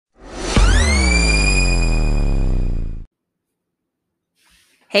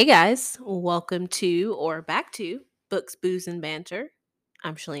Hey guys, welcome to or back to Books, Booze, and Banter.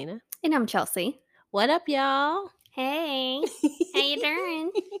 I'm Shalina. And I'm Chelsea. What up, y'all? Hey, how you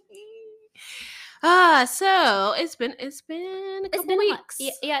doing? So it's been a It's couple been a hot, weeks.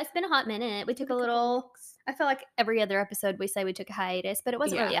 it's been a hot minute. We took a little. I feel like every other episode we say we took a hiatus, but it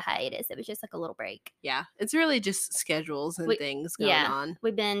wasn't really Yeah. a hiatus. It was just like a little break. Yeah, it's really just schedules and We, things going on.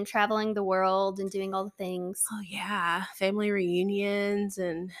 we've been traveling the world and doing all the things. Oh yeah, family reunions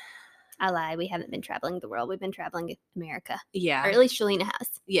and I lie, we haven't been traveling the world. We've been traveling America, yeah. or at least Shalina has.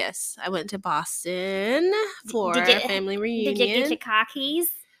 Yes, I went to Boston for Did you- a family reunion. Did you get your cockies?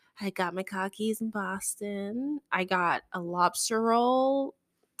 I got my cockies in Boston. I got a lobster roll.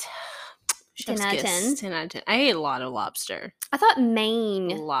 10 out of 10. 10 out of 10. I ate a lot of lobster. I thought A Maine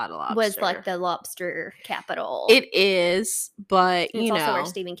lot of lobster. was like the lobster capital. It is, but it's also where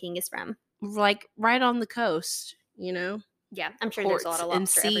Stephen King is from. like right on the coast, Yeah, I'm sure there's a lot of and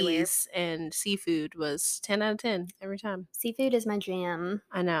lobster everywhere. seas and seafood was 10 out of 10 every time. Seafood is my jam.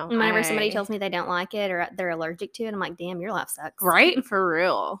 I know. And whenever somebody tells me they don't like it or they're allergic to it, I'm like, damn, your life sucks. Right? For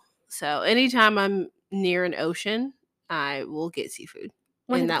real. So anytime I'm near an ocean, I will get seafood.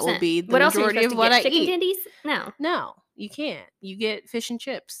 100%. And that will be the majority of what I chicken eat. Chicken tendies? No, you can't. You get fish and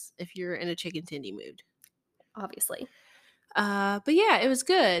chips if you're in a chicken tendy mood. Obviously. But yeah, it was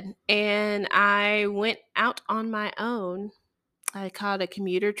good. And I went out on my own. I caught a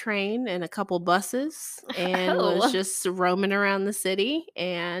commuter train and a couple buses and was just roaming around the city.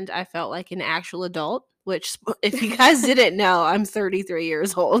 And I felt like an actual adult, which if you guys didn't know, I'm 33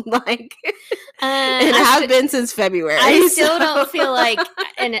 years old. Like, and I have been since February. I still don't feel like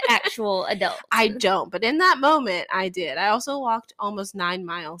an actual adult. I don't. But in that moment, I did. I also walked almost 9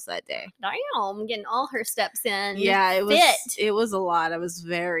 miles that day. Damn, getting all her steps in. Yeah, it was fit. It was a lot. I was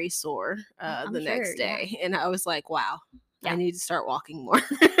very sore the next day. Yeah. And I was like, wow. Yeah. I need to start walking more.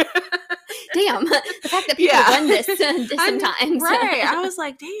 Damn. The fact that people run this sometimes. Right. I was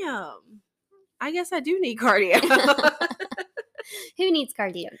like, damn. I guess I do need cardio. Who needs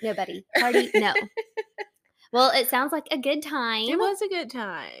cardio? Nobody. No. Well, it sounds like a good time. It was a good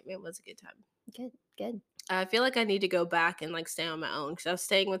time. Good. I feel like I need to go back and like stay on my own because I was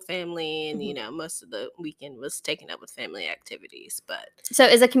staying with family and, most of the weekend was taken up with family activities. But so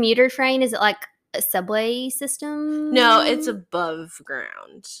is a commuter train, is it like a subway system? No, it's above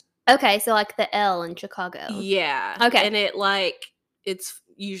ground. Okay, so like the L in Chicago. Yeah. Okay. And it's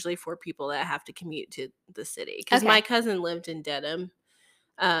usually for people that have to commute to the city because my cousin lived in Dedham.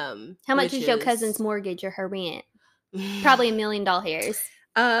 How much is your cousin's mortgage or her rent? Probably $1 million.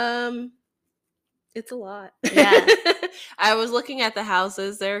 It's a lot. Yeah. I was looking at the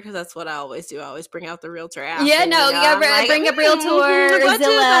houses there because that's what I always do. I always bring out the realtor app. Yeah, no, you gotta bring up Realtor or what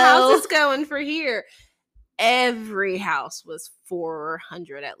Zillow. The house is going for here. Every house was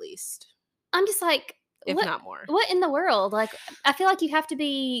 400 at least. I'm just like, if not more. What in the world? Like, I feel like you have to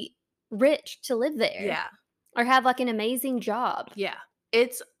be rich to live there. Yeah. Or have like an amazing job. Yeah.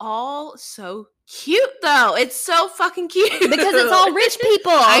 It's all so cute though. It's so fucking cute. Because it's all rich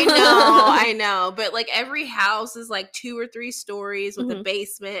people. I know. But like every house is like 2 or 3 stories with a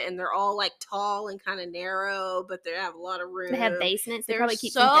basement and they're all like tall and kind of narrow, but they have a lot of room. They have basements. They probably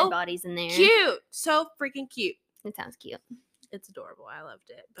keep some dead bodies in there. Cute. So freaking cute. It sounds cute. It's adorable. I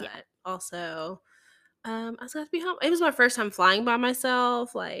loved it. But also I was glad to be home. It was my first time flying by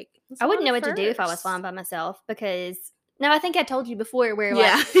myself. Like I wouldn't know what to do if I was flying by myself because I think I told you before where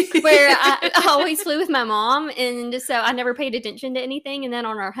I always flew with my mom, and so I never paid attention to anything. And then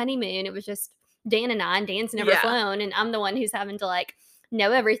on our honeymoon, it was just Dan and I, and Dan's never flown, and I'm the one who's having to like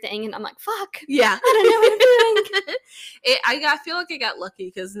know everything, and I'm like, fuck, yeah, I don't know what I'm doing. I feel like I got lucky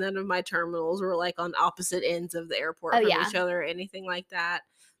because none of my terminals were like on opposite ends of the airport from each other or anything like that.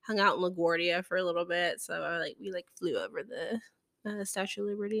 Hung out in LaGuardia for a little bit, so we flew over the Statue of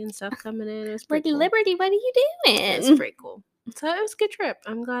Liberty and stuff coming in. It was pretty cool. Liberty, what are you doing? It was pretty cool. So it was a good trip.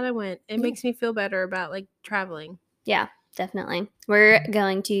 I'm glad I went. It makes me feel better about like traveling. Yeah, definitely. We're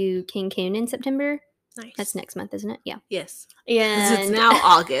going to Cancun in September. Nice. That's next month, isn't it? Yeah. Yes. And it's now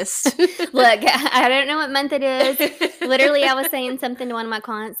August. Look, I don't know what month it is. Literally, I was saying something to one of my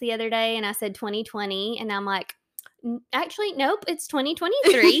clients the other day, and I said 2020, and I'm like, actually, nope, it's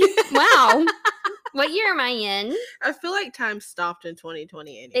 2023. Wow. What year am I in? I feel like time stopped in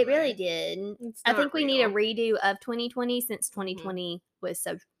 2020 anyway. It really did. I think we need a redo of 2020 since 2020 was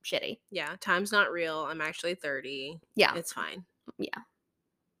so shitty. Yeah, time's not real. I'm actually 30. Yeah. It's fine. Yeah.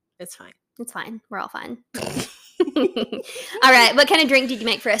 It's fine. It's fine. We're all fine. All right. What kind of drink did you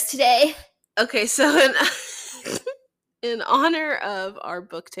make for us today? Okay, so in honor of our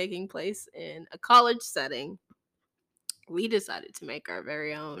book taking place in a college setting, we decided to make our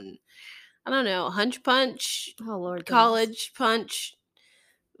very own, I don't know, hunch punch, Oh, Lord college punch,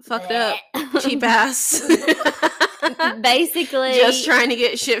 fucked Blech. up, cheap ass. Basically, just trying to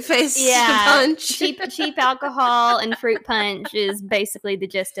get shit-faced punch. cheap alcohol and fruit punch is basically the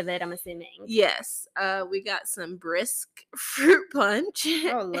gist of it, I'm assuming. Yes. We got some brisk fruit punch.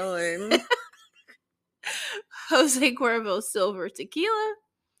 Oh, Lord. Jose Cuervo silver tequila.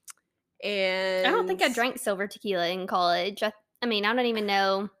 And I don't think I drank silver tequila in college. I mean, I don't even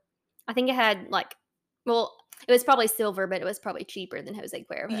know. I think it had it was probably silver, but it was probably cheaper than Jose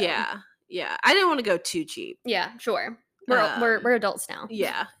Cuervo. Yeah. I didn't want to go too cheap. Yeah, sure. We're adults now.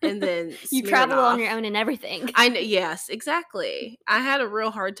 Yeah, and then you travel on your own and everything. I know. Yes, exactly. I had a real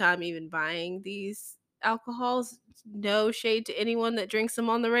hard time even buying these alcohols. No shade to anyone that drinks them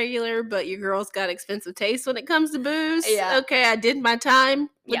on the regular, but your girl's got expensive taste when it comes to booze. Yeah. Okay, I did my time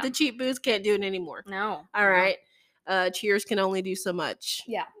with the cheap booze. Can't do it anymore. No. All right. Cheers can only do so much.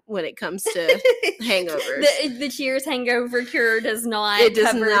 Yeah. When it comes to hangovers. The Cheers hangover cure does not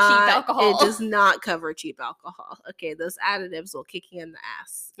cover cheap alcohol. It does not cover cheap alcohol. Okay, those additives will kick you in the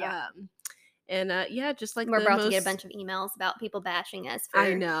ass. Yeah. Just like we're about to get a bunch of emails about people bashing us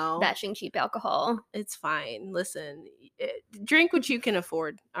for bashing cheap alcohol. It's fine. Listen, drink what you can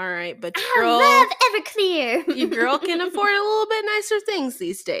afford. All right, but your girl, Everclear. Your girl can afford a little bit nicer things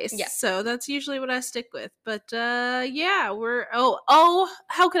these days. Yeah. So that's usually what I stick with. But we're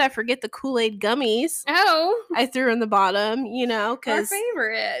how could I forget the Kool-Aid gummies? Oh, I threw in the bottom, because our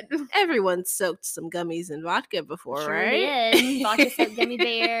favorite. Everyone's soaked some gummies in vodka before, sure right? Did. Vodka soaked gummy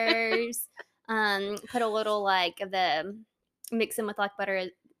bears. Put a little mix them with butter,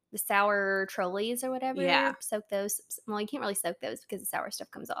 the sour trolleys or whatever. Yeah. Soak those. Well, you can't really soak those because the sour stuff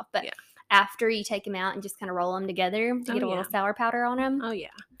comes off. But after you take them out and just kind of roll them together to get a little sour powder on them. Oh, yeah.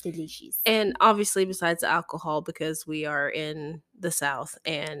 Delicious. And obviously besides the alcohol, because we are in the South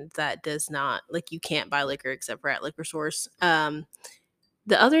and that does not, you can't buy liquor except for at liquor stores. The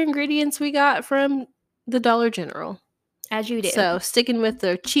other ingredients we got from the Dollar General. As you do. So, sticking with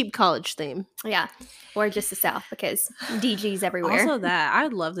the cheap college theme. Yeah. Or just the South, because DG's everywhere. Also that. I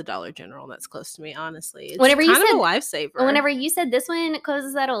love the Dollar General that's close to me, honestly. It's kind of a lifesaver. Whenever you said this one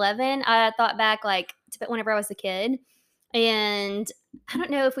closes at 11, I thought back, to whenever I was a kid. And I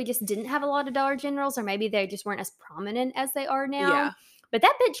don't know if we just didn't have a lot of Dollar Generals, or maybe they just weren't as prominent as they are now. Yeah. But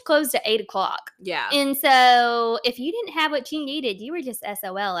that bitch closed at 8 o'clock. Yeah. And so if you didn't have what you needed, you were just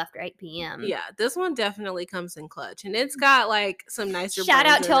SOL after 8 p.m. Yeah. This one definitely comes in clutch. And it's got some nicer Shout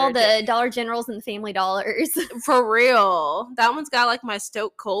out to all the Dollar Generals and the Family Dollars. For real. That one's got my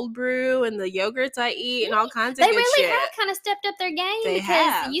Stoke cold brew and the yogurts I eat and all kinds of good shit. They really have kind of stepped up their game.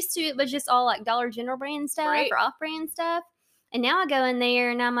 Because used to it was just all Dollar General brand stuff or off brand stuff. And now I go in there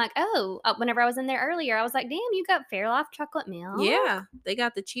and I'm like, whenever I was in there earlier, I was like, damn, you got Fairlife chocolate milk. Yeah. They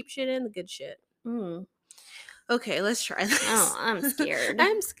got the cheap shit and the good shit. Mm. Okay, let's try this. Oh, I'm scared.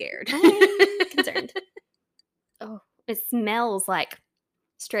 I'm scared. I'm concerned. Oh, it smells like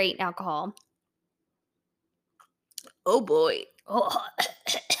straight alcohol. Oh, boy. Oh,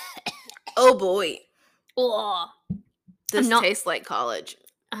 oh boy. Oh. This tastes like college.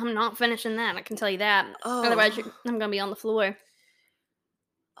 I'm not finishing that. I can tell you that. Oh. Otherwise, I'm going to be on the floor.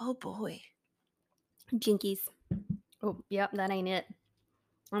 Oh, boy. Jinkies. Oh, yep, that ain't it.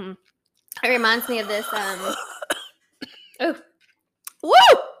 It reminds me of this. Oh. Woo!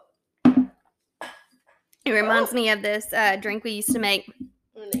 It reminds me of this drink we used to make.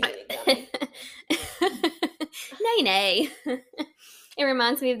 Nay. It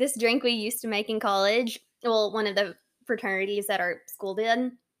reminds me of this drink we used to make in college. Well, one of the fraternities at our school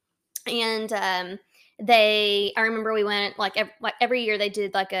did. And I remember we went every year they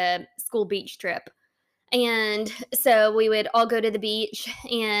did a school beach trip. And so we would all go to the beach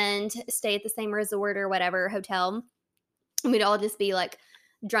and stay at the same resort or whatever hotel. And we'd all just be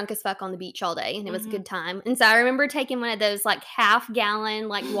drunk as fuck on the beach all day, and it was a good time. And so I remember taking one of those half-gallon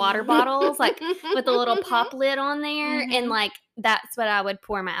water bottles with a little pop lid on there, and that's what I would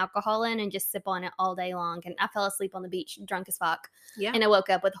pour my alcohol in and just sip on it all day long. And I fell asleep on the beach drunk as fuck. Yeah. And I woke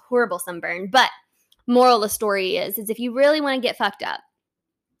up with a horrible sunburn. But moral of the story is if you really want to get fucked up,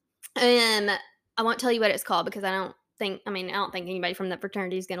 I won't tell you what it's called because I don't think anybody from the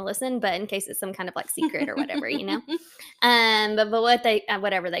fraternity is going to listen, but in case it's some kind of secret or whatever, but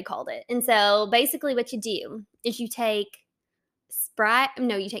whatever they called it. And so basically what you do is you take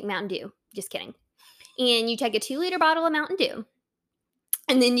you take Mountain Dew. Just kidding. And you take a 2-liter bottle of Mountain Dew,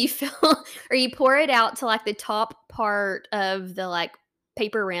 and then you pour it out to the top part of the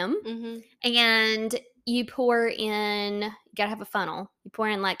paper rim, and you pour in, you gotta have a funnel. You pour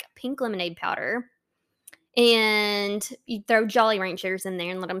in pink lemonade powder, And you throw Jolly Ranchers in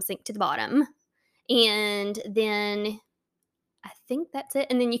there and let them sink to the bottom. And then I think that's it.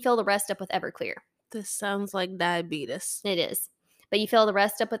 And then you fill the rest up with Everclear. This sounds like diabetes. It is. But you fill the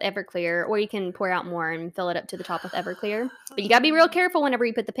rest up with Everclear, or you can pour out more and fill it up to the top with Everclear. But you gotta be real careful whenever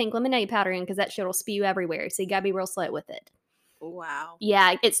you put the pink lemonade powder in, because that shit will spew everywhere. So you gotta be real slow with it. Wow.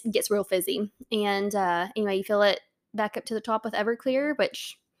 Yeah, it gets real fizzy. And anyway, you fill it back up to the top with Everclear,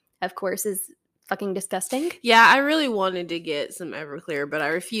 which of course is fucking disgusting. Yeah, I really wanted to get some Everclear, but I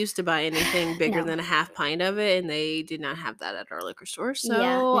refused to buy anything bigger than a half pint of it, and they did not have that at our liquor store.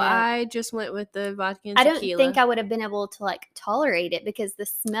 So I just went with the vodka and tequila. I don't think I would have been able to like tolerate it, because the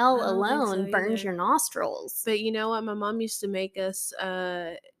smell alone burns your nostrils. But you know what? My mom used to make us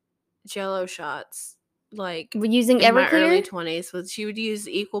Jello shots, like using in Everclear? My early 20s. She would use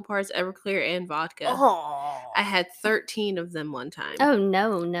equal parts Everclear and vodka. Oh, I had 13 of them one time. Oh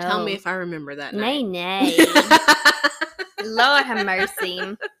no! Tell me if I remember that Nay, night. Lord have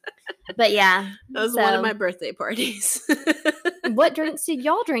mercy. But yeah, that was one of my birthday parties. What drinks did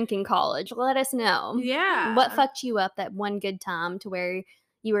y'all drink in college? Let us know. Yeah. What fucked you up that one good time to where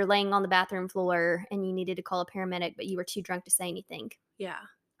you were laying on the bathroom floor and you needed to call a paramedic, but you were too drunk to say anything? Yeah.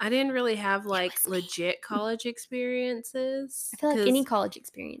 I didn't really have like legit college experiences. I feel like any college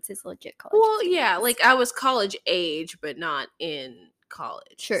experience is legit college. Well, yeah, like I was college age, but not in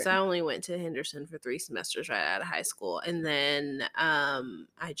college. Sure. So I only went to Henderson for 3 semesters right out of high school, and then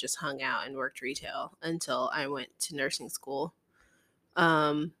I just hung out and worked retail until I went to nursing school.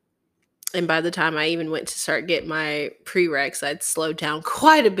 And by the time I even went to start getting my prereqs, I'd slowed down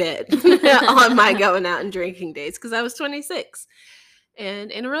quite a bit on my going out and drinking days, because I was 26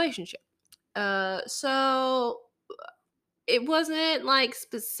 and in a relationship. So it wasn't like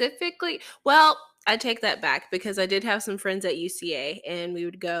specifically, well, I take that back, because I did have some friends at UCA, and we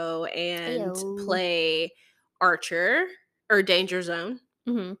would go and play Archer or Danger Zone,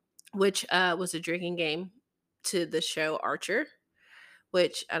 which was a drinking game to the show Archer,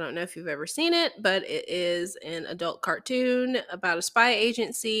 which I don't know if you've ever seen it, but it is an adult cartoon about a spy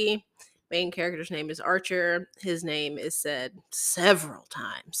agency. Main character's name is Archer. His name is said several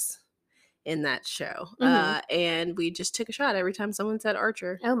times in that show. And we just took a shot every time someone said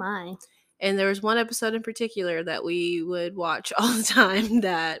Archer. Oh my. And there was one episode in particular that we would watch all the time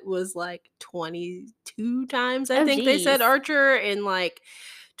that was like 22 times, I think they said Archer in like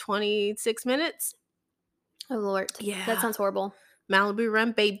 26 minutes. Oh Lord. Yeah. That sounds horrible. Malibu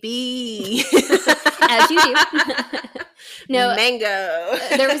Rum, baby. As you do. No, mango.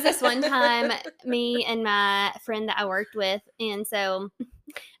 There was this one time, me and my friend that I worked with, and so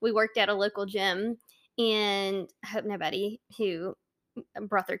we worked at a local gym, and I hope nobody who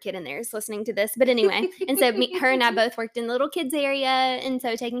brought their kid in there is listening to this, but anyway, and so her and I both worked in the little kids area, and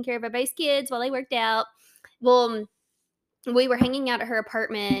so taking care of everybody's kids while they worked out. Well, we were hanging out at her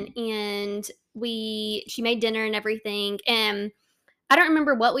apartment, and she made dinner and everything, and I don't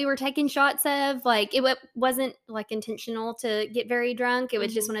remember what we were taking shots of. Like, it wasn't like intentional to get very drunk. It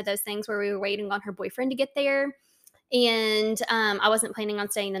was just one of those things where we were waiting on her boyfriend to get there. And I wasn't planning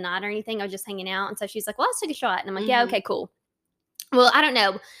on staying the night or anything. I was just hanging out. And so she's like, well, let's take a shot. And I'm like, yeah, okay, cool. Well, I don't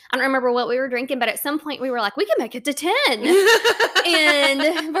know. I don't remember what we were drinking, but at some point we were like, we can make it to 10.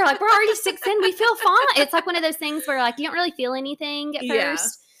 And we're like, we're already 6 in. We feel fine. It's like one of those things where like you don't really feel anything at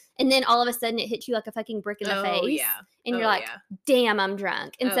first. And then all of a sudden it hits you like a fucking brick in the face. Yeah. And you're like, damn, I'm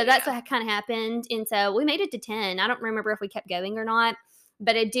drunk. And so that's what kind of happened. And so we made it to 10. I don't remember if we kept going or not,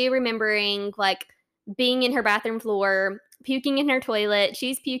 but I do remembering like being in her bathroom floor, puking in her toilet.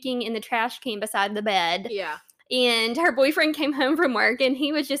 She's puking in the trash can beside the bed. Yeah. And her boyfriend came home from work and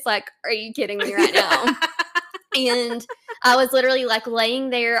he was just like, are you kidding me right now? And I was literally like laying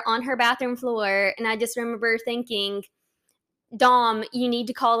there on her bathroom floor. And I just remember thinking, Dom, you need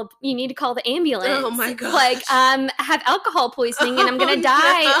to call the ambulance. Oh my god! Like, I have alcohol poisoning and I'm gonna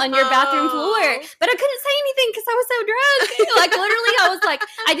die on your bathroom floor. But I couldn't say anything because I was so drunk. Like literally, I was like,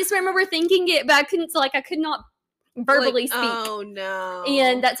 I just remember thinking it, but I could not verbally speak. Oh no!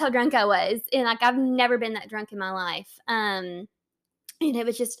 And that's how drunk I was. And like, I've never been that drunk in my life. And it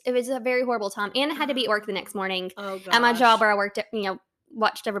was a very horrible time. And I had to be at work the next morning at my job where I worked at,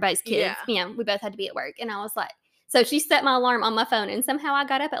 watched everybody's kids. Yeah. We both had to be at work. And I was like, so she set my alarm on my phone, and somehow I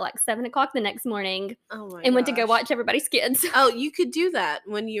got up at like 7 o'clock the next morning and went to go watch everybody's kids. Oh, you could do that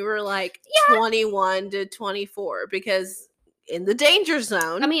when you were like 21 to 24, because in the danger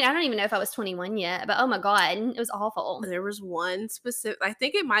zone. I mean, I don't even know if I was 21 yet, but oh my God, it was awful. There was one specific, I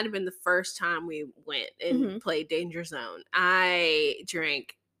think it might have been the first time we went and played Danger Zone. I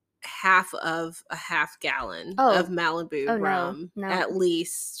drank half of a half gallon of Malibu rum at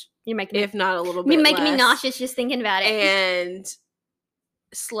least You're making if not a little bit You're making less. me nauseous just thinking about it. And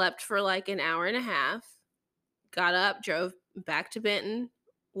slept for like an hour and a half. Got up, drove back to Benton,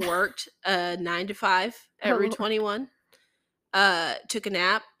 worked 9 to 5 at Route 21. Took a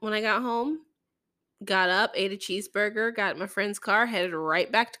nap when I got home. Got up, ate a cheeseburger, got in my friend's car, headed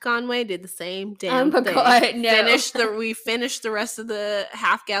right back to Conway, did the same damn thing. God, no. We finished the rest of the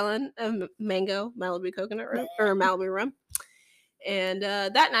half gallon of mango Malibu coconut rum, or Malibu rum. And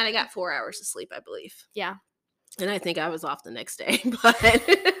that night I got 4 hours of sleep, I believe. Yeah. And I think I was off the next day. But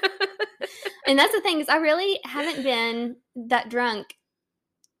and that's the thing, is I really haven't been that drunk,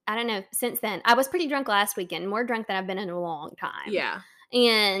 I don't know, since then. I was pretty drunk last weekend, more drunk than I've been in a long time. Yeah.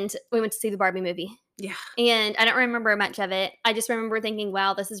 And we went to see the Barbie movie. Yeah. And I don't remember much of it. I just remember thinking,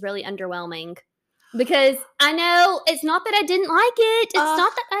 wow, this is really underwhelming. Because I know it's not that I didn't like it. It's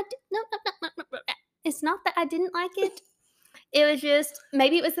not that I no. It's not that I didn't like it. It was just,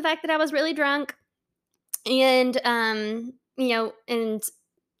 maybe it was the fact that I was really drunk and and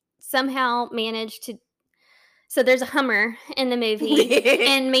somehow managed to. So there's a Hummer in the movie,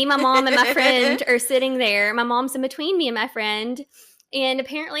 and me, my mom, and my friend are sitting there. My mom's in between me and my friend. And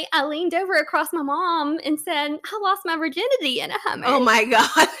apparently I leaned over across my mom and said, I lost my virginity in a Hummer. Oh my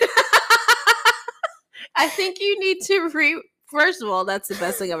God. I think you need to first of all, that's the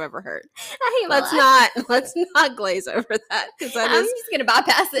best thing I've ever heard. Let's not glaze over that, because I'm just gonna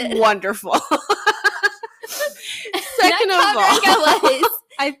bypass it. Wonderful. Second of all,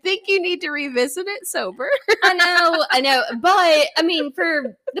 I think you need to revisit it sober. I know. But I mean,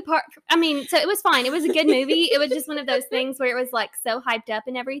 for the part, so it was fine. It was a good movie. It was just one of those things where it was like so hyped up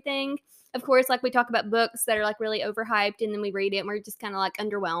and everything. Of course, like we talk about books that are like really overhyped, and then we read it and we're just kind of like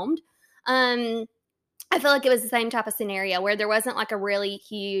underwhelmed. I feel like it was the same type of scenario where there wasn't like a really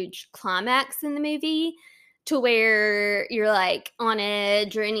huge climax in the movie to where you're like on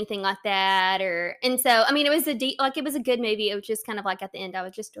edge or anything like that. And so, I mean, it was it was a good movie. It was just kind of like at the end, I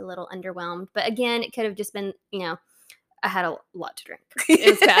was just a little underwhelmed. But again, it could have just been, I had a lot to drink.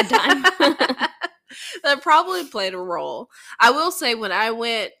 It was a bad time. That probably played a role. I will say, when I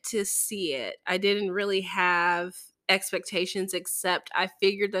went to see it, I didn't really have expectations, except I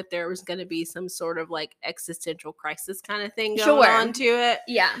figured that there was going to be some sort of like existential crisis kind of thing going on to it.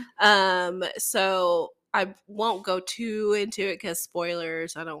 Yeah. So I won't go too into it because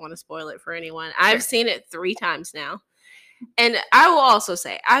spoilers. I don't want to spoil it for anyone. Sure. I've seen it 3 times now. And I will also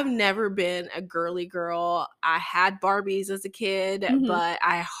say, I've never been a girly girl. I had Barbies as a kid, but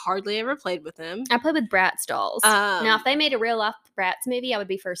I hardly ever played with them. I played with Bratz dolls. Now, if they made a real life Bratz movie, I would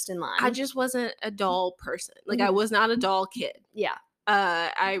be first in line. I just wasn't a doll person. Like, I was not a doll kid. Yeah.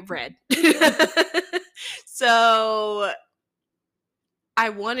 I read. So I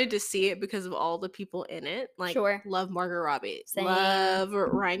wanted to see it because of all the people in it. Like, sure. Love Margot Robbie. Same. Love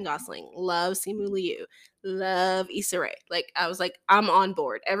Ryan Gosling. Love Simu Liu. Love Issa Rae. Like, I was like, I'm on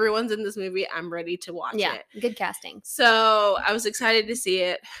board. Everyone's in this movie. I'm ready to watch it. Yeah, good casting. So I was excited to see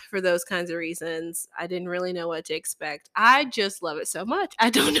it for those kinds of reasons. I didn't really know what to expect. I just love it so much. I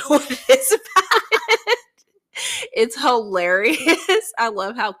don't know what it is about it. It's hilarious. I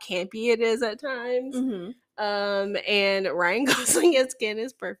love how campy it is at times. And Ryan Gosling as Ken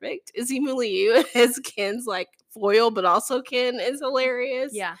is perfect. Simu Liu as Ken's like foil, but also Ken is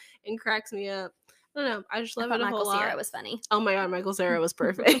hilarious. Yeah, and cracks me up. I don't know. I just love it a Michael whole lot. Cera was funny. Oh my God, Michael Cera was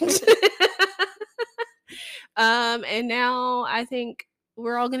perfect. And now I think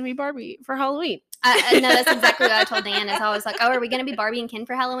we're all gonna be Barbie for Halloween. No, that's exactly what I told Dan. Is I was like, "Oh, are we gonna be Barbie and Ken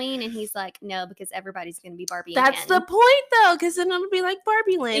for Halloween?" And he's like, "No, because everybody's gonna be Barbie and Ken." That's the point, though, because then it'll be like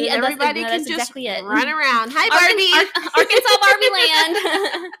Barbie Land, and everybody can just run around. Hi, Barbie! Arkansas Barbie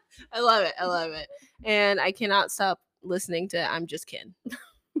Land. I love it, and I cannot stop listening to "I'm Just Ken,"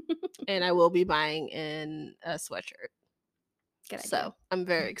 and I will be buying in a sweatshirt. Good idea. So I'm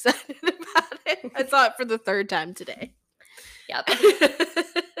very excited about it. I saw it for the 3rd time today. Yep.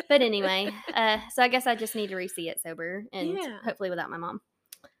 But anyway, so I guess I just need to re-see it sober and hopefully without my mom.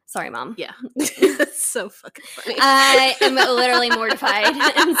 Sorry, Mom. Yeah. That's so fucking funny. I am literally mortified.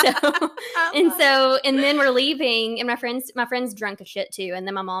 And then we're leaving, and my friend's drunk as shit too, and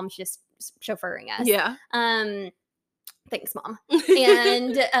then my mom's just chauffeuring us. Yeah. Thanks, Mom.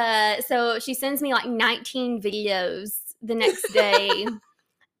 And so she sends me like 19 videos the next day.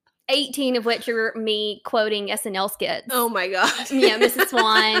 18 of which are me quoting SNL skits. Oh my God. Mrs.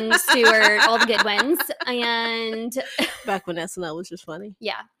 Swan, Stewart, all the good ones. And back when SNL was just funny.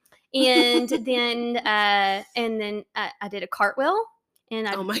 Yeah. And then I did a cartwheel, and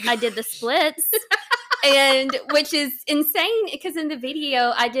I did the splits. And which is insane because in the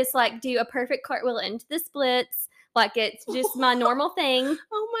video I just like do a perfect cartwheel into the splits, Like, it's just my normal thing.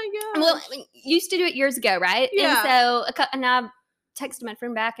 Oh my god. Well, I used to do it years ago, right? Yeah. And so, and I texted my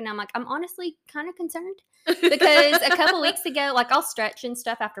friend back, and I'm like, I'm honestly kind of concerned because a couple weeks ago, like, I'll stretch and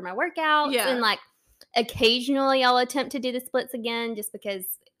stuff after my workouts, and like occasionally I'll attempt to do the splits again, just because,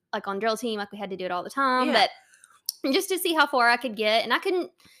 like, on drill team, like, we had to do it all the time, but just to see how far I could get, and I could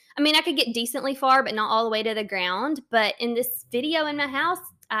get decently far, but not all the way to the ground. But in this video in my house,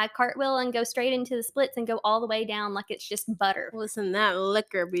 I cartwheel and go straight into the splits and go all the way down like it's just butter. Listen, that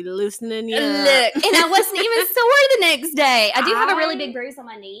liquor be loosening you up. Look, and I wasn't even sore the next day. I do have a really big bruise on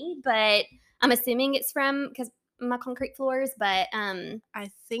my knee, but I'm assuming it's from because my concrete floors. But I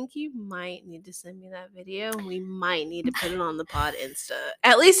think you might need to send me that video, and we might need to put it on the pod Insta,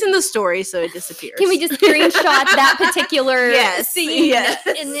 at least in the story, so it disappears. Can we just screenshot that particular scene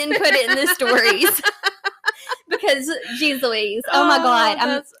and then put it in the stories? Because, geez Louise, oh my God.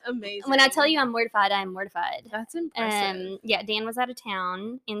 That's amazing. When I tell you I'm mortified, I'm mortified. That's impressive. Yeah, Dan was out of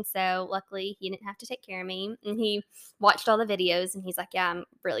town, and so luckily he didn't have to take care of me. And he watched all the videos, and he's like, yeah, I'm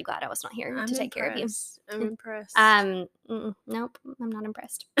really glad I was not here to take care of you. I'm impressed. Nope, I'm not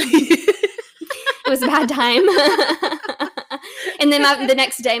impressed. It was a bad time. And then the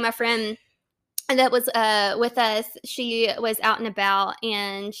next day, my friend that was with us, she was out and about,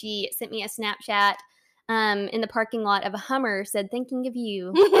 and she sent me a Snapchat in the parking lot of a Hummer, said, thinking of you.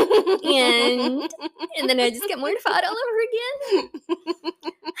 and then I just get mortified all over again.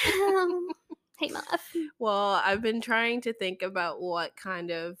 Hate my life. Well, I've been trying to think about what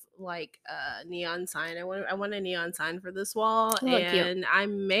kind of like neon sign I want a neon sign for this wall, and I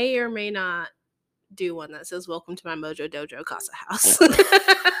may or may not do one that says "Welcome to my Mojo Dojo Casa House."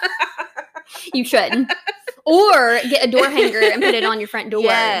 You shouldn't. Or get a door hanger and put it on your front door.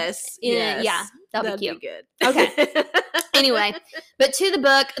 Yes. Yeah, that'd be cute. Be good. Okay. Anyway, but to the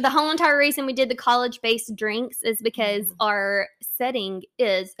book, the whole entire reason we did the college-based drinks is because our setting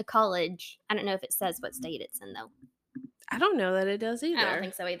is a college. I don't know if it says what state it's in, though. I don't know that it does either. I don't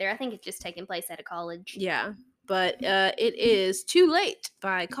think so either. I think it's just taking place at a college. Yeah, but it is Too Late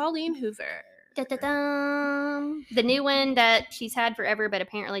by Colleen Hoover. Da-da-dum. The new one that she's had forever, but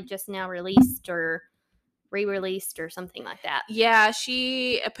apparently just now released or re-released or something like that. Yeah,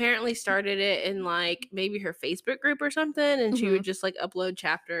 she apparently started it in like maybe her Facebook group or something, and she would just like upload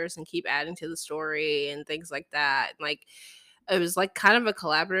chapters and keep adding to the story and things like that. Like it was like kind of a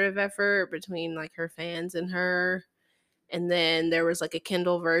collaborative effort between like her fans and her. And then there was like a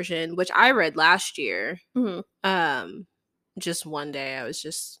Kindle version, which I read last year. Just one day I was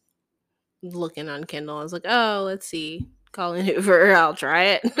just looking on Kindle. I was like, oh, let's see, Colleen Hoover, I'll try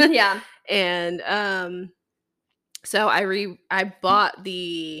it. Yeah. And so I bought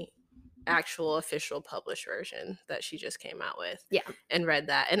the actual official published version that she just came out with. Yeah. And read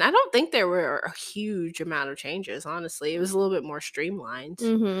that. And I don't think there were a huge amount of changes, honestly. It was a little bit more streamlined.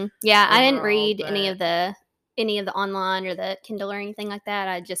 Yeah, I didn't read any of the online or the Kindle or anything like that.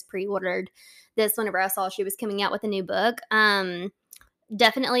 I just pre-ordered this whenever I saw she was coming out with a new book.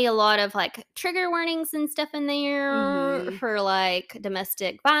 Definitely a lot of like trigger warnings and stuff in there for like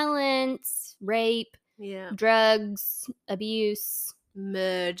domestic violence, rape, drugs, abuse,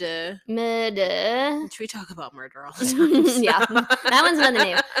 murder. Should we talk about murder all the time? Yeah, that one's nothing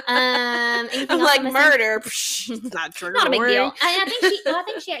new. I'm like murder. It's not trigger not a big warning. deal. I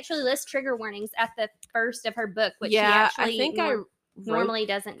think she actually lists trigger warnings at the first of her book, which she actually I think normally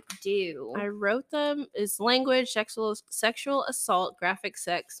doesn't do. I wrote them is language, sexual assault, graphic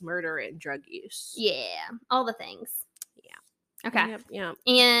sex, murder, and drug use. Yeah, all the things. Yeah. Okay. Yep.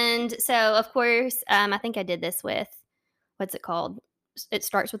 And so, of course, I think I did this with, what's it called? It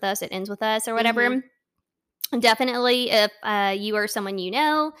starts with us, it ends with us, or whatever. Definitely, if you or someone you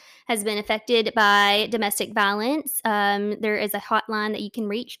know has been affected by domestic violence, there is a hotline that you can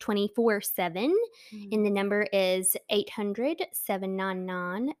reach 24/7, and the number is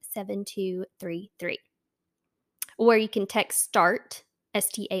 800-799-7233. Or you can text START,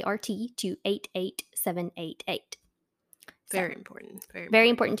 S-T-A-R-T, to 88788. Very important. Very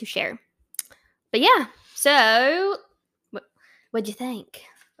important to share. But yeah, so what'd you think?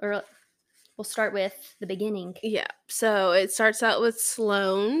 Or we'll start with the beginning. Yeah. So it starts out with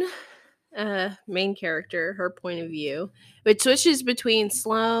Sloane, main character, her point of view. It switches between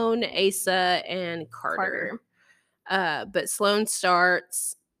Sloane, Asa, and Carter. But Sloane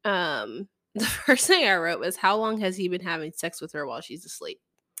starts. The first thing I wrote was, how long has he been having sex with her while she's asleep?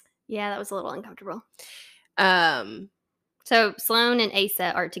 Yeah, that was a little uncomfortable. So Sloane and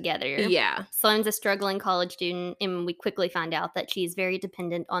Asa are together. Yeah. Sloane's a struggling college student, and we quickly find out that she's very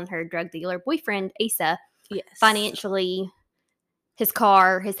dependent on her drug dealer boyfriend, Asa. Yes. Financially his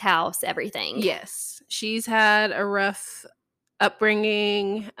car, his house, everything. Yes. She's had a rough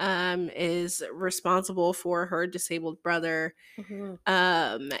upbringing, is responsible for her disabled brother.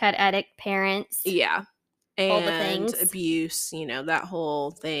 Had addict parents. Yeah. All the And things. abuse, that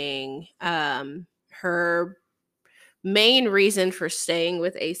whole thing. Her main reason for staying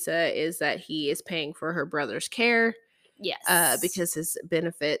with Asa is that he is paying for her brother's care. Yes. Because his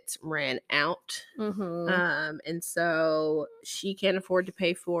benefits ran out. And so she can't afford to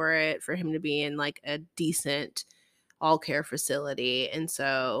pay for it for him to be in like a decent all care facility. And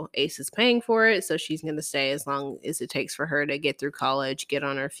so Ace is paying for it. So she's going to stay as long as it takes for her to get through college, get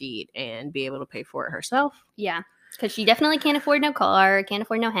on her feet, and be able to pay for it herself. Yeah. Because she definitely can't afford no car, can't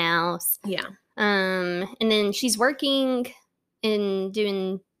afford no house. Yeah. And then she's working and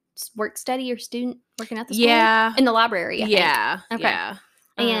doing work study or student working at the school. Yeah. In the library, I think. Okay. Yeah.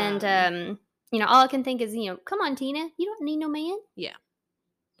 And, all I can think is, come on, Tina, you don't need no man. Yeah.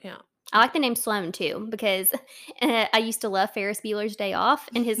 Yeah. I like the name Sloan, too, because I used to love Ferris Bueller's Day Off,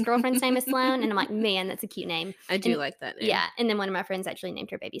 and his girlfriend's name is Sloan, and I'm like, man, that's a cute name. I do like that name. Yeah, and then one of my friends actually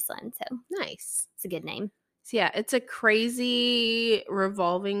named her baby Sloan, so. Nice. It's a good name. So yeah, it's a crazy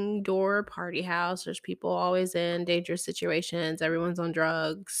revolving door party house. There's people always in dangerous situations. Everyone's on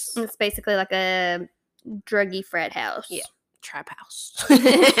drugs. It's basically like a druggy frat house. Yeah. Trap house.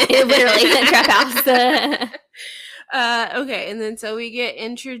 Literally a trap house. Okay, and then so we get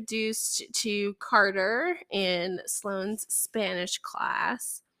introduced to Carter in Sloane's Spanish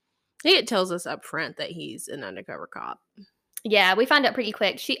class. It tells us up front that he's an undercover cop. Yeah, we find out pretty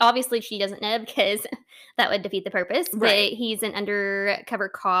quick. She doesn't know because that would defeat the purpose. Right. But he's an undercover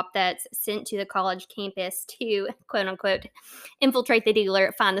cop that's sent to the college campus to, quote unquote, infiltrate the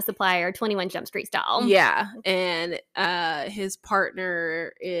dealer, find the supplier, 21 Jump Street style. Yeah, and his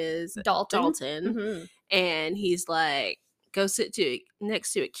partner is Dalton. And he's like, go sit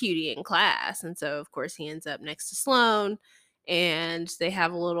next to a cutie in class. And so, of course, he ends up next to Sloane. And they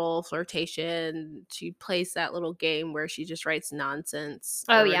have a little flirtation. She plays that little game where she just writes nonsense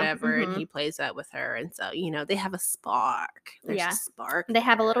or whatever, and he plays that with her. And so, they have a spark. There's a spark. They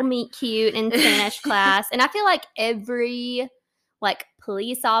have a little meet cute in Spanish class. And I feel like every,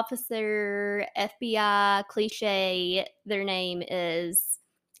 police officer, FBI, cliche, their name is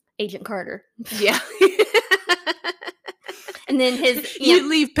Agent Carter. Yeah. And then his... You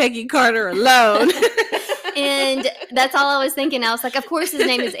leave Peggy Carter alone. And that's all I was thinking. I was like, of course his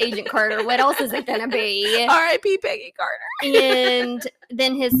name is Agent Carter. What else is it going to be? R.I.P. Peggy Carter. And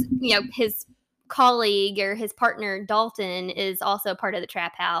then his colleague or his partner, Dalton, is also part of the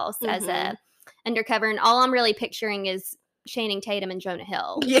trap house as a undercover. And all I'm really picturing is Channing Tatum and Jonah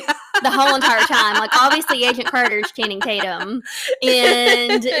Hill. Yeah. The whole entire time. Obviously Agent Carter is Channing Tatum.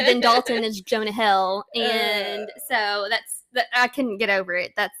 And then Dalton is Jonah Hill. And so I couldn't get over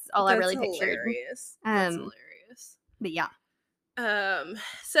it. That's all I really pictured. Hilarious. That's hilarious. But yeah.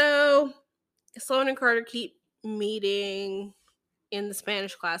 So Sloane and Carter keep meeting in the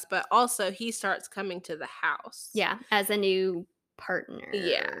Spanish class, but also he starts coming to the house. Yeah, as a new partner.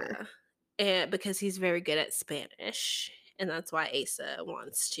 Yeah. And because he's very good at Spanish. And that's why Asa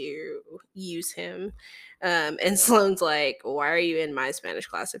wants to use him. And Sloane's like, why are you in my Spanish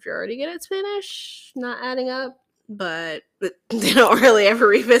class if you're already good at Spanish? Not adding up. But they don't really ever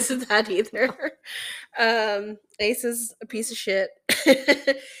revisit that either. Asa's a piece of shit.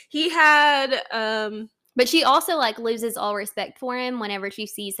 He had... But she also loses all respect for him whenever she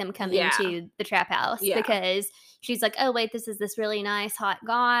sees him come into the trap house because she's like, oh wait, this is this really nice hot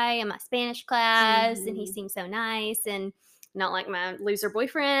guy in my Spanish class and he seems so nice and not like my loser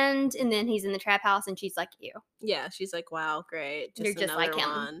boyfriend. And then he's in the trap house and she's like, ew. Yeah, she's like, wow, great. You're just like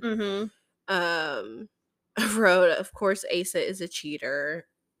him. Wrote, of course, Asa is a cheater.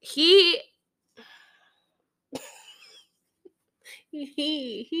 He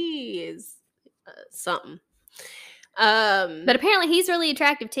is something. But apparently he's really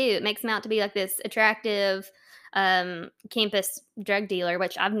attractive too. It makes him out to be like this attractive campus drug dealer,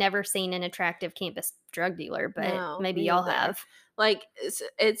 which I've never seen an attractive campus drug dealer, but maybe y'all have.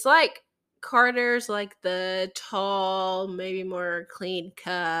 It's like Carter's like the tall, maybe more clean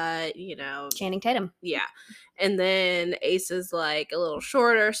cut, Channing Tatum. Yeah. And then Asa's like a little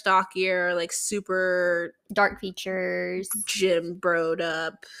shorter, stockier, like super dark features, gym broed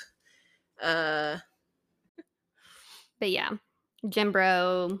up. But yeah, Jim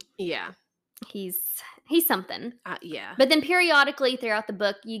Bro. Yeah. He's something. Yeah. But then periodically throughout the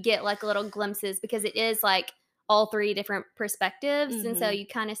book, you get little glimpses because it is all three different perspectives. And so you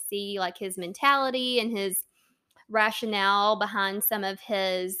kind of see his mentality and his rationale behind some of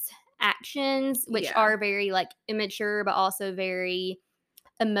his actions, which are very, like, immature, but also very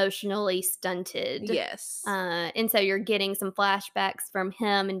emotionally stunted. Yes. And so you're getting some flashbacks from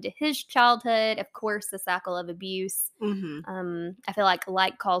him into his childhood. Of course, the cycle of abuse. I feel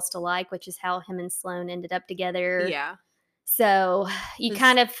like calls to like, which is how him and Sloane ended up together. Yeah. So you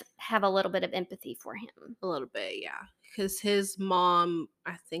kind of have a little bit of empathy for him. A little bit, yeah. Because his mom,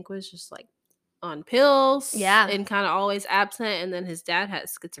 I think, was just like on pills. Yeah. And kind of always absent. And then his dad had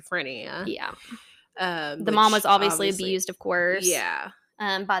schizophrenia. Yeah. The mom was obviously abused, of course. Yeah.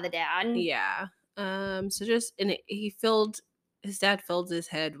 By the dad. Yeah. So just, and his dad filled his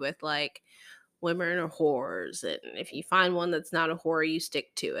head with like, women are whores, and if you find one that's not a whore, you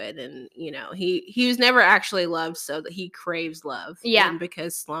stick to it. And he was never actually loved, so that he craves love. Yeah. And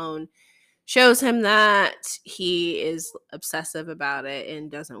because Sloane shows him that, he is obsessive about it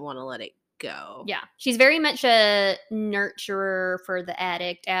and doesn't want to let it go. Yeah. She's very much a nurturer for the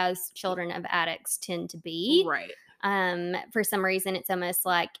addict, as children of addicts tend to be. Right. For some reason, it's almost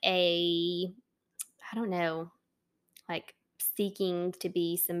like I don't know, like seeking to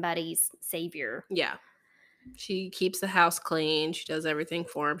be somebody's savior. Yeah. She keeps the house clean. She does everything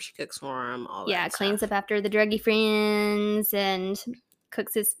for him. She cooks for him. All that. Yeah, cleans up after the druggy friends and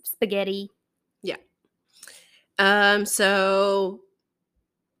cooks his spaghetti. Yeah. So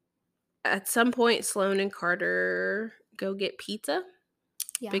at some point, Sloane and Carter go get pizza.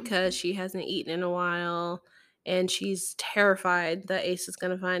 Yeah. Because she hasn't eaten in a while, and she's terrified that Ace is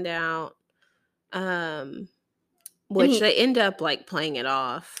going to find out. Which they end up like playing it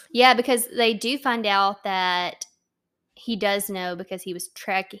off. Yeah, because they do find out that he does know, because he was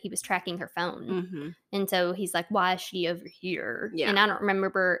tracking her phone. And so he's like, why is she over here? Yeah. And I don't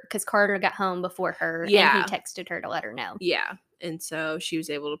remember, because Carter got home before her. Yeah. And he texted her to let her know. Yeah. And so she was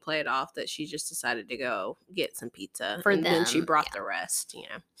able to play it off that she just decided to go get some pizza. For them. Then she brought the rest,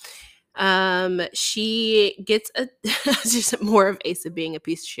 She gets just more of Asa being a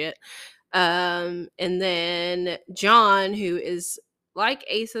piece of shit. And then John, who is like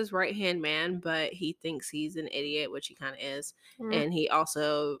Asa's right-hand man, but he thinks he's an idiot, which he kind of is. And he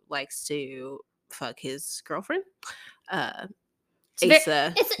also likes to fuck his girlfriend.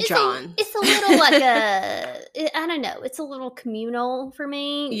 Asa, John. It's a little like I don't know. It's a little communal for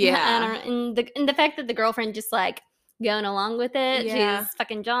me. Yeah. And the fact that the girlfriend just like going along with it. Yeah. She's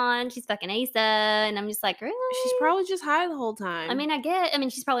fucking John. She's fucking Asa. And I'm just like, really? She's probably just high the whole time. I mean,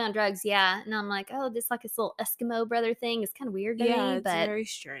 she's probably on drugs. Yeah. And I'm like, oh, this little Eskimo brother thing is kind of weird to me. It's very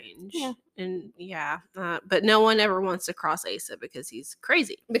strange. Yeah. And but no one ever wants to cross Asa because he's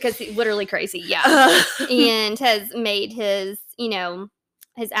crazy. Because he's literally crazy. Yeah. And has made his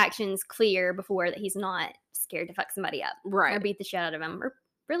actions clear before that he's not scared to fuck somebody up. Right. Or beat the shit out of him or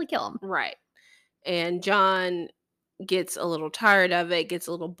really kill him. Right. And John gets a little tired of it, gets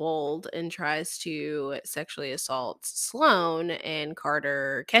a little bold, and tries to sexually assault Sloane, and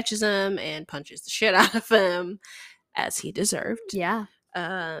Carter catches him and punches the shit out of him, as he deserved. Yeah.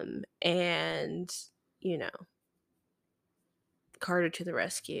 And Carter to the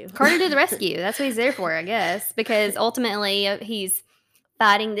rescue. Carter to the rescue. That's what he's there for, I guess, because ultimately he's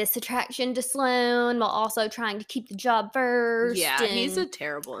fighting this attraction to Sloane while also trying to keep the job first. Yeah, he's a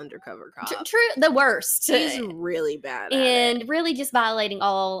terrible undercover cop. True, the worst. He's really bad at and really just violating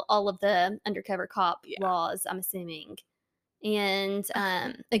all of the undercover cop laws, I'm assuming. And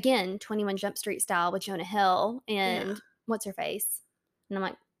again, 21 Jump Street style with Jonah Hill and what's her face? And I'm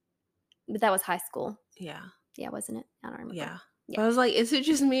like, but that was high school. Yeah. Yeah, wasn't it? I don't remember. Yeah. I was like, is it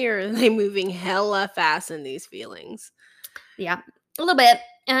just me, or are they moving hella fast in these feelings? Yeah. A little bit.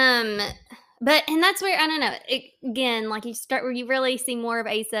 But that's where, I don't know, again, like you start where you really see more of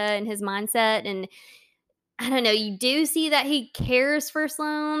Asa and his mindset, and I don't know, you do see that he cares for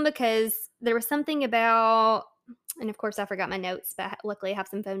Sloane, because there was something about, and of course I forgot my notes, but luckily I have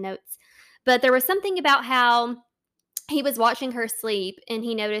some phone notes, but there was something about how he was watching her sleep, and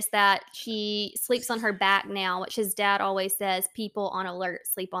he noticed that she sleeps on her back now, which his dad always says people on alert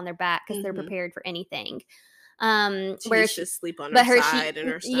sleep on their back because they're prepared for anything. She used to sleep on her side and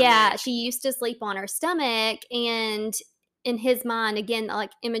her stomach. Yeah, she used to sleep on her stomach, and in his mind, again, like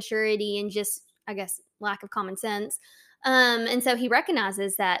immaturity and just, I guess, lack of common sense. And so he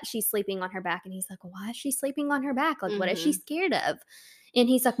recognizes that she's sleeping on her back, and he's like, why is she sleeping on her back? Like, what is she scared of? And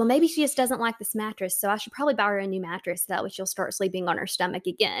he's like, well, maybe she just doesn't like this mattress, so I should probably buy her a new mattress. That way she'll start sleeping on her stomach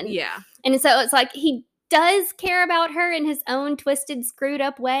again. Yeah. And so it's like he does care about her in his own twisted, screwed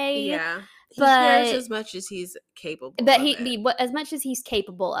up way. Yeah. He cares as much as he's capable of. As much as he's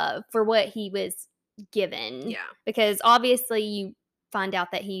capable of for what he was given. Yeah. Because obviously you find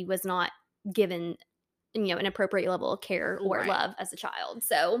out that he was not given an appropriate level of care or love as a child.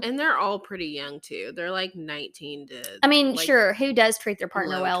 So, and they're all pretty young too. They're like 19 to, I mean, like, sure, who does treat their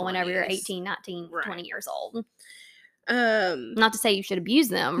partner well 20s. whenever you're 18, 19, Right. 20 years old? Not to say you should abuse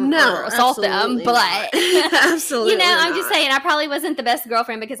them no, or assault them, but absolutely I'm not. just saying I probably wasn't the best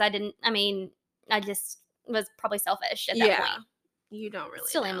girlfriend because I just was probably selfish at that point. You don't really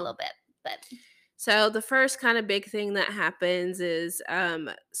Still know. am a little bit, but. So the first kind of big thing that happens is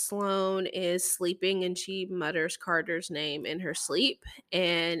Sloane is sleeping and she mutters Carter's name in her sleep,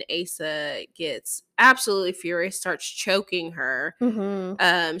 and Asa gets absolutely furious, starts choking her.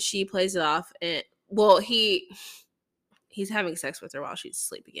 Mm-hmm. She plays it off, and he's having sex with her while she's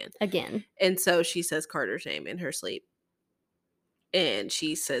asleep again. And so she says Carter's name in her sleep, and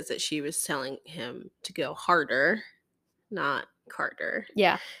she says that she was telling him to go harder, not Carter.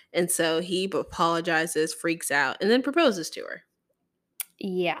 Yeah. And so he apologizes, freaks out, and then proposes to her.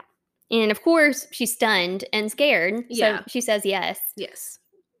 Yeah. And of course, she's stunned and scared. So she says yes. Yes.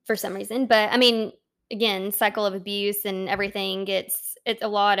 For some reason. But I mean, again, cycle of abuse and everything, it's a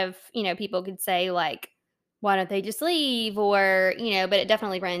lot of, people could say like, why don't they just leave? Or, but it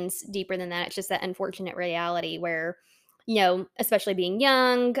definitely runs deeper than that. It's just that unfortunate reality where, especially being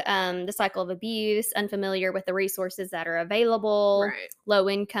young, the cycle of abuse, unfamiliar with the resources that are available, low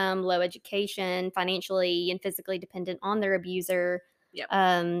income, low education, financially and physically dependent on their abuser. Yep.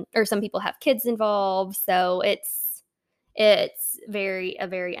 Or some people have kids involved. So it's a very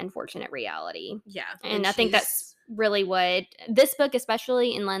unfortunate reality. Yeah. And I think that's really what this book,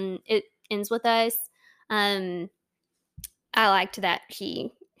 especially, and when it ends with us, I liked that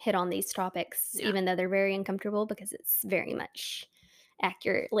she hit on these topics, even though they're very uncomfortable, because it's very much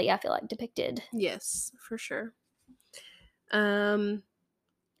accurately, I feel like, depicted. Yes, for sure. Let's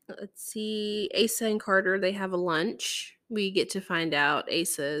see. Asa and Carter, they have a lunch. We get to find out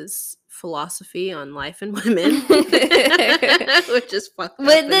Asa's philosophy on life and women, which is fucked up.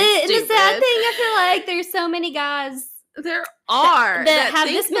 But the sad thing, I feel like there's so many guys there are that have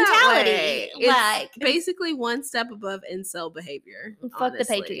this mentality. Like, basically one step above incel behavior. Fuck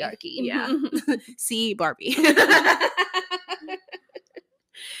honestly. The patriarchy. Yeah. See Barbie.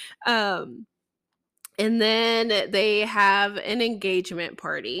 And then they have an engagement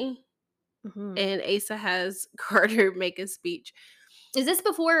party. Mm-hmm. And Asa has Carter make a speech. Is this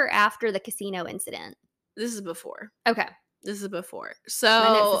before or after the casino incident? This is before. Okay. This is before. So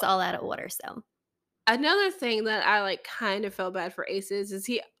my notes is all out of order, so. Another thing that I like kind of felt bad for Ace is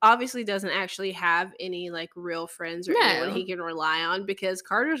he obviously doesn't actually have any like real friends or anyone he can rely on, because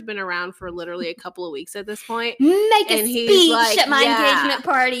Carter's been around for literally a couple of weeks at this point. Make a speech at my engagement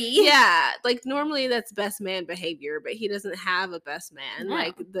party. Yeah, like normally that's best man behavior, but he doesn't have a best man. No.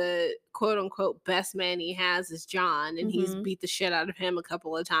 Like the quote unquote best man he has is John, and he's beat the shit out of him a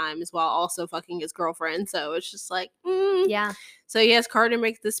couple of times while also fucking his girlfriend. So it's just like, yeah. So yes, Carter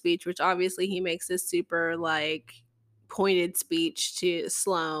makes the speech, which obviously he makes this super like pointed speech to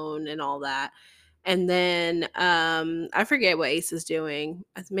Sloane and all that. And then I forget what Ace is doing.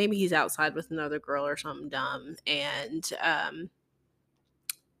 Maybe he's outside with another girl or something dumb. And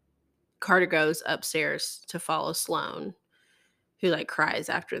Carter goes upstairs to follow Sloane, who like cries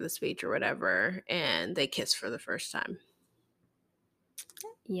after the speech or whatever, and they kiss for the first time.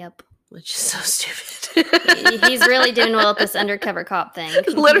 Yep. Which is so stupid. He's really doing well at this undercover cop thing.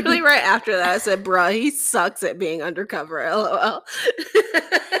 Literally right after that, I said, bruh, he sucks at being undercover, LOL.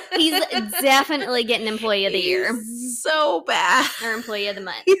 He's definitely getting employee of the year. So bad. Or employee of the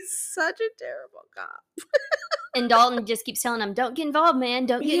month. He's such a terrible cop. And Dalton just keeps telling him, don't get involved, man.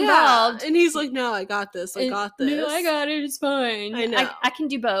 Don't get involved. And he's like, no, I got this. I got this. No, I got it. It's fine. I know. I can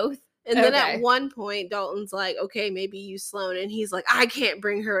do both. And then at one point, Dalton's like, okay, maybe you Sloane. And he's like, I can't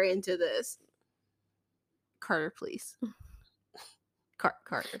bring her into this. Carter, please.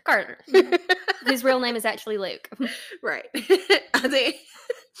 Carter. His real name is actually Luke. Right. I think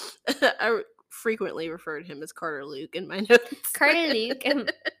I frequently refer to him as Carter Luke in my notes. Carter Luke.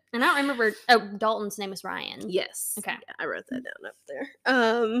 And I don't remember. Oh, Dalton's name is Ryan. Yes. Okay. Yeah, I wrote that down up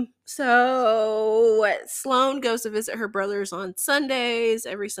there. So Sloane goes to visit her brothers on Sundays,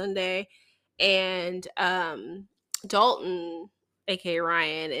 every Sunday. And Dalton, aka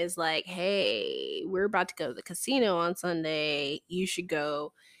Ryan, is like, hey, we're about to go to the casino on Sunday. You should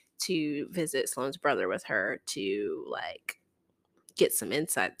go to visit Sloane's brother with her to like get some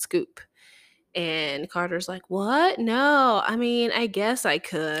inside scoop. And Carter's like, what? No, I mean, I guess I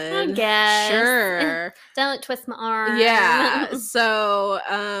could. I guess. Sure. Don't twist my arm. Yeah. So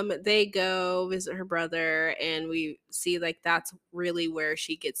they go visit her brother, and we see like that's really where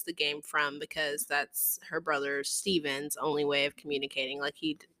she gets the game from, because that's her brother Steven's only way of communicating. Like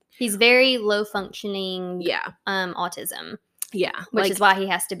he He's very low functioning. Autism. Yeah. Which is why he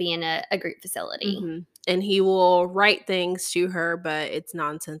has to be in a group facility. Mm-hmm. And he will write things to her, but it's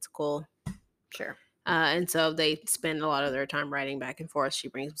nonsensical. Sure. And so they spend a lot of their time writing back and forth. She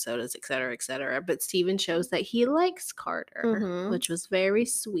brings him sodas, et cetera, et cetera. But Steven shows that he likes Carter, which was very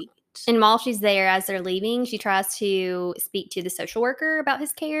sweet. And while she's there, as they're leaving, she tries to speak to the social worker about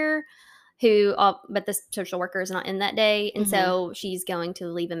his care, but the social worker is not in that day. And so she's going to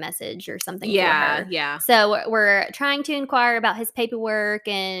leave a message or something for her. Yeah. So we're trying to inquire about his paperwork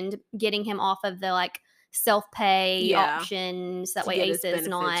and getting him off of the self-pay option, so that way Ace is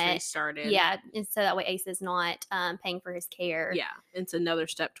not restarted. Yeah, and so that way Ace is not paying for his care. Yeah, it's another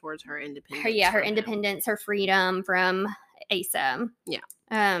step towards her independence. Her independence, her freedom from Asa. Yeah.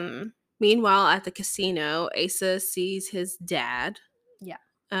 Meanwhile, at the casino, Asa sees his dad.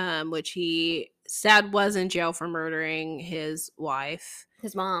 Yeah. Which dad was in jail for murdering his wife.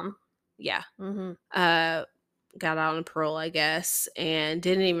 His mom. Yeah. Got out on parole, I guess, and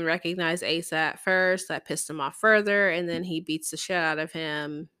didn't even recognize Asa at first. That pissed him off further, and then he beats the shit out of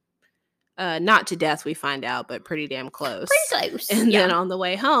him. Not to death, we find out, but pretty damn close. Pretty close. And then on the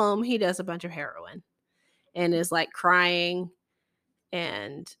way home, he does a bunch of heroin and is crying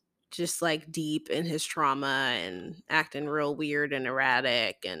and just deep in his trauma and acting real weird and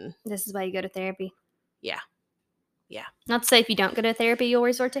erratic. And this is why you go to therapy. Yeah. Not to say if you don't go to therapy, you'll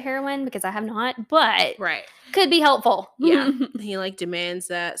resort to heroin, because I have not, but right, could be helpful. Yeah. He demands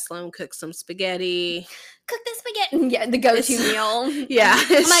that Sloane cook some spaghetti. Cook the spaghetti. Yeah, the go-to meal. Yeah.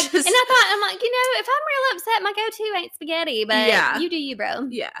 I'm and I thought, if I'm real upset, my go-to ain't spaghetti, but you do you, bro.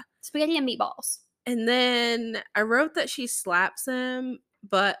 Yeah. Spaghetti and meatballs. And then I wrote that she slaps him,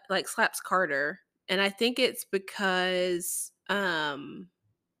 but slaps Carter. And I think it's because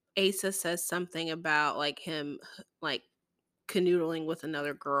Asa says something about him canoodling with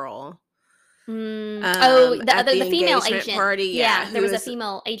another girl. The female agent party. Yeah, there was a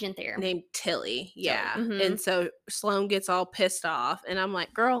female agent there named Tilly. Yeah. And so Sloane gets all pissed off, and I'm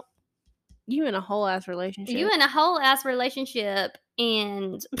like, girl, you in a whole ass relationship.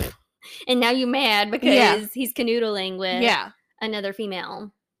 And now you mad because he's canoodling with another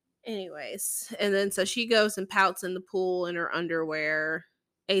female. Anyways, and then so she goes and pouts in the pool in her underwear.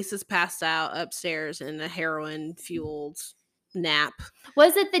 Ace is passed out upstairs in a heroin-fueled nap.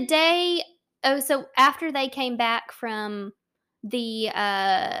 Was it the day? Oh, so after they came back from the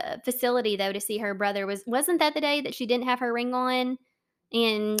facility, though, to see her brother, wasn't that the day that she didn't have her ring on?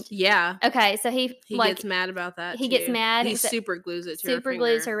 And okay, so he gets mad about that. He gets mad. He super glues it to her finger. Super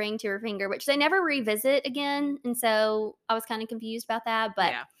glues her ring to her finger, which they never revisit again. And so I was kind of confused about that.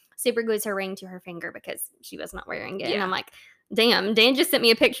 But super glues her ring to her finger because she was not wearing it. And I'm like, damn, Dan just sent me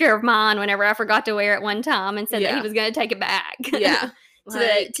a picture of mine whenever I forgot to wear it one time and said that he was going to take it back. Yeah.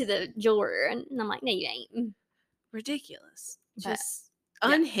 to the jeweler. And I'm like, no, you ain't. Ridiculous. Just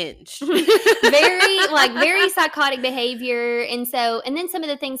unhinged. very psychotic behavior. And then some of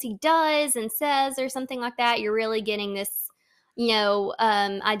the things he does and says or something like that, you're really getting this,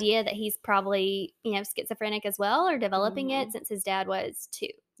 idea that he's probably, schizophrenic as well, or developing it, since his dad was too.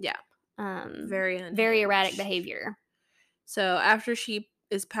 Yeah. Very erratic behavior. So after she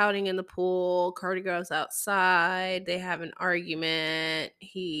is pouting in the pool, Carter goes outside. They have an argument.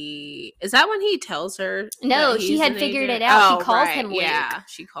 Is that when he tells her? No, she had figured it out. She calls him Luke. Yeah,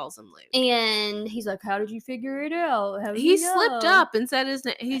 she calls him Luke. And he's like, "How did you figure it out?" He slipped up and said his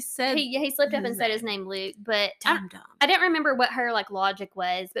name. He slipped up and said his name, Luke. But I didn't remember what her logic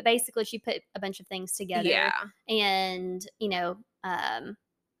was. But basically, she put a bunch of things together. Yeah. And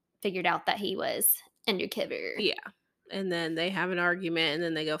figured out that he was undercover. Yeah. And then they have an argument, and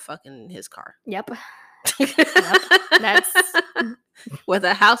then they go fucking his car. Yep. That's with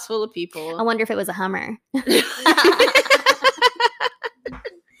a house full of people. I wonder if it was a Hummer.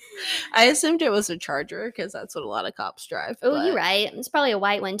 I assumed it was a Charger because that's what a lot of cops drive. Oh, you're right. It's probably a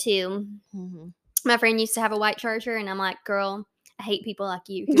white one too. Mm-hmm. My friend used to have a white Charger, and I'm like, girl, I hate people like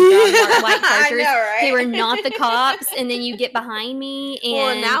you who drive white Chargers. I know, right? They were not the cops, and then you get behind me,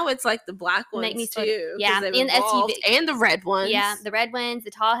 and now it's the black ones too. Yeah, and SUV and the red ones. Yeah, the red ones,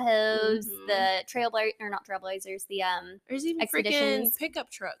 the Tahoes, the not Trailblazers, the There's even freaking pickup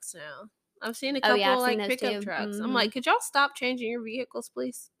trucks now. I've seen a couple pickup trucks. Mm-hmm. I'm like, could y'all stop changing your vehicles,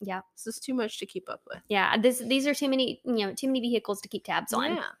 please? Yeah, this is too much to keep up with. Yeah, these are too many vehicles to keep tabs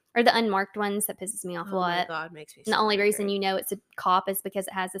on. Yeah. Or the unmarked ones, that pisses me off a lot. Oh my God, makes me so the only reason it's a cop is because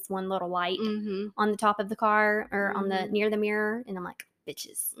it has this one little light on the top of the car or on the near the mirror, and I'm like,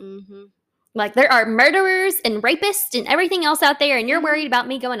 bitches. There are murderers and rapists and everything else out there, and you're worried about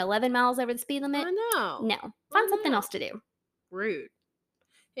me going 11 miles over the speed limit? I know. No, find something else to do. Rude.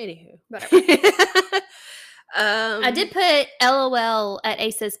 Anywho. Whatever. I did put LOL at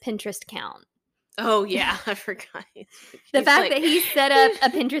Asa's Pinterest account. Oh, yeah. I forgot. The fact that he set up a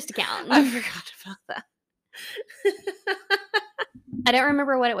Pinterest account. I forgot about that. I don't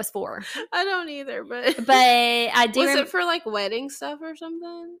remember what it was for. I don't either, but I do. Was it for like wedding stuff or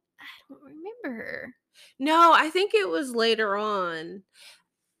something? I don't remember. No, I think it was later on.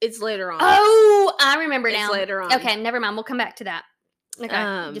 It's later on. Oh, I remember now. It's later on. Okay, never mind. We'll come back to that.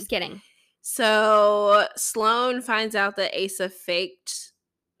 Okay, just kidding. So Sloan finds out that Asa faked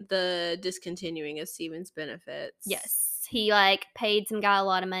the discontinuing of Steven's benefits. Yes. He paid some guy a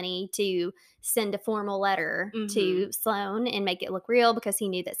lot of money to send a formal letter to Sloan and make it look real because he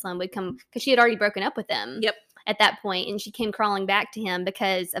knew that Sloan would come, because she had already broken up with him at that point, and she came crawling back to him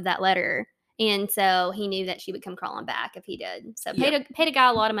because of that letter. And so he knew that she would come crawling back if he did. So paid a guy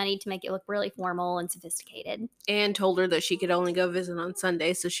a lot of money to make it look really formal and sophisticated. And told her that she could only go visit on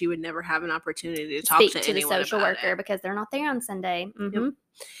Sunday, so she would never have an opportunity to talk to anyone to the social worker because they're not there on Sunday.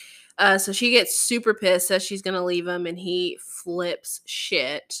 So she gets super pissed, says she's going to leave him, and he flips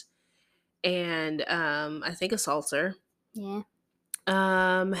shit and I think assaults her. Yeah.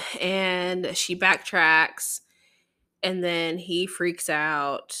 And she backtracks, and then he freaks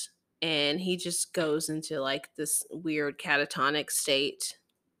out. And he just goes into this weird catatonic state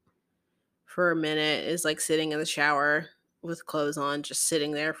for a minute, is sitting in the shower with clothes on, just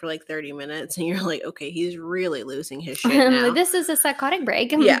sitting there for 30 minutes. And you're like, okay, he's really losing his shit now. This is a psychotic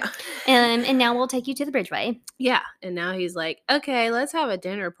break. Yeah. And now we'll take you to the Bridgeway. Yeah. And now he's like, okay, let's have a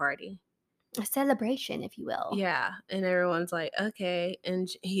dinner party. A celebration, if you will. Yeah. And everyone's like, okay. And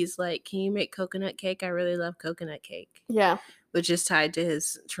he's like, can you make coconut cake? I really love coconut cake. Yeah. Which is tied to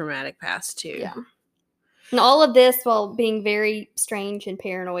his traumatic past, too. Yeah. And all of this while being very strange and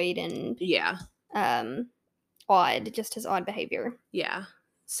paranoid and odd, just his odd behavior. Yeah.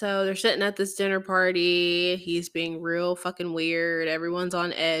 So they're sitting at this dinner party. He's being real fucking weird. Everyone's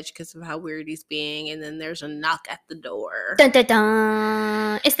on edge because of how weird he's being. And then there's a knock at the door. Dun, dun,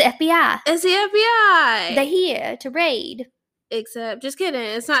 dun. It's the FBI. It's the FBI. They're here to raid. Except, just kidding,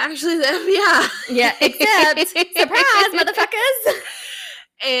 it's not actually the FBI. Yeah, except, surprise, motherfuckers.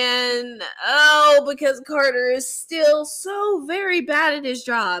 And, because Carter is still so very bad at his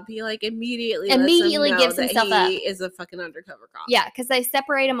job, he, immediately gives himself up. He is a fucking undercover cop. Yeah, because they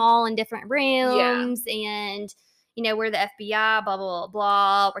separate them all in different rooms, and, we're the FBI, blah, blah, blah,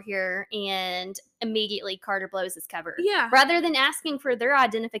 blah, we're here, and immediately Carter blows his cover. Yeah. Rather than asking for their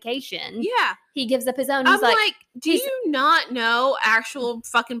identification. Yeah. He gives up his own. He's like, do you not know actual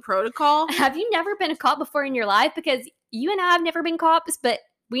fucking protocol? Have you never been a cop before in your life? Because you and I have never been cops, but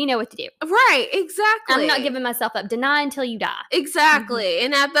we know what to do. Right, exactly. I'm not giving myself up. Deny until you die. Exactly.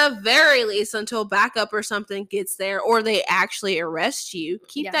 And at the very least, until backup or something gets there, or they actually arrest you,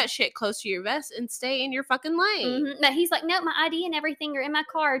 keep that shit close to your vest and stay in your fucking lane. But he's like, no, my ID and everything are in my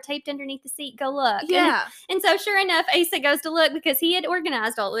car, taped underneath the seat. Go look. Yeah. And so sure enough, Asa goes to look because he had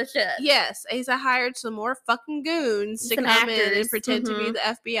organized all this shit. Yes. Asa hired some more fucking goons to come in and pretend to be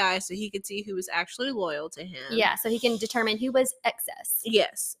the FBI so he could see who was actually loyal to him. Yeah, so he can determine who was excess.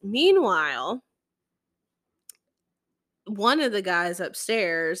 Yes. Meanwhile, one of the guys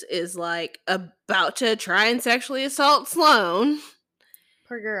upstairs is about to try and sexually assault Sloan.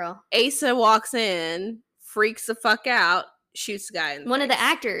 Poor girl. Asa walks in, freaks the fuck out, shoots the guy in the One face. of the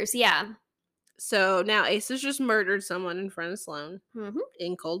actors, yeah. So now Asa's just murdered someone in front of Sloan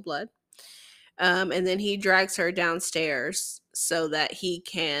in cold blood. And then he drags her downstairs so that he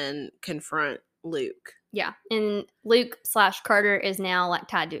can confront Luke. Yeah, and Luke/Carter is now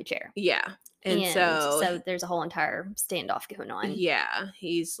tied to a chair. Yeah, and so there's a whole entire standoff going on. Yeah,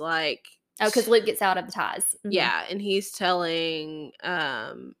 he's like, because Luke gets out of the ties. Yeah, and he's telling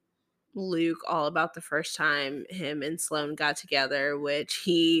Luke all about the first time him and Sloan got together, which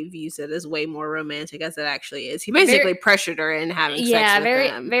he views it as way more romantic as it actually is. He basically pressured her into having sex with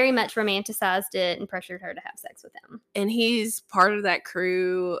him. Yeah, very much romanticized it and pressured her to have sex with him. And he's part of that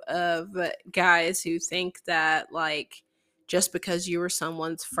crew of guys who think that, just because you were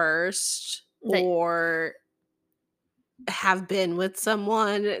someone's first or have been with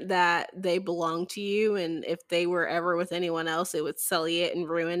someone that they belong to you, and if they were ever with anyone else it would sully it and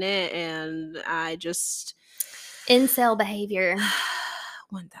ruin it, and I just incel behavior.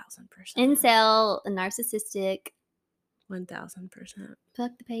 1000%. Incel, narcissistic. 1000%.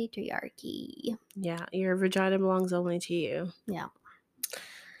 Fuck the patriarchy. Yeah, your vagina belongs only to you. Yeah.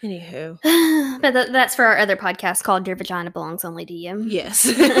 Anywho. But that's for our other podcast called Your Vagina Belongs Only to You. Yes.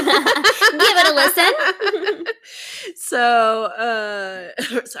 Give it a listen. So,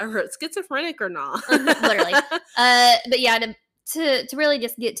 I wrote schizophrenic or not. Literally. But yeah, to to really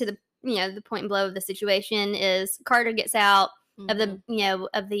just get to the the point and blow of the situation is Carter gets out of the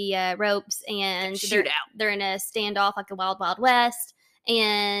of the ropes and they're in a standoff like a Wild Wild West,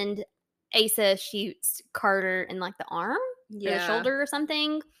 and Asa shoots Carter in like the arm or the shoulder or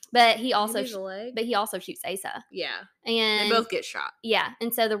something, but he also shoots Asa. Yeah, and they both get shot. Yeah,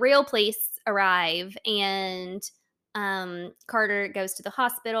 and so the real police arrive, and Carter goes to the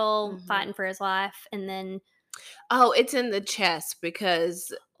hospital fighting for his life, and then it's in the chest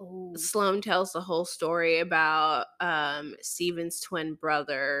because Sloan tells the whole story about Steven's twin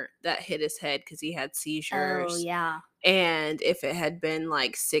brother that hit his head because he had seizures. Oh, yeah. And if it had been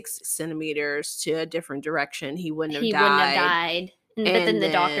like 6 centimeters to a different direction, he wouldn't have died. He wouldn't have died. But then the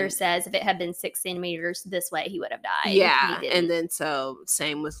doctor says if it had been 6 centimeters this way, he would have died. Yeah, and then so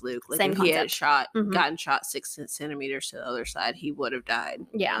same with Luke. Like same if concept. He had gotten shot 6 centimeters to the other side, he would have died.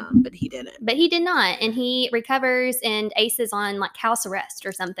 Yeah, but he didn't. But he did not, and he recovers, and Ace is on like house arrest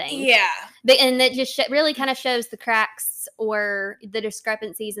or something. Yeah, and that just really kind of shows the cracks or the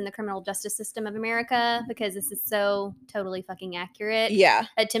discrepancies in the criminal justice system of America, because this is so totally fucking accurate. Yeah,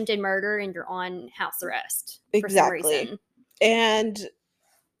 attempted murder, and you're on house arrest for some reason. And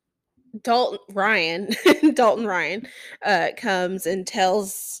Dalton Ryan comes and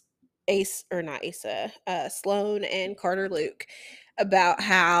tells Sloan and Carter Luke about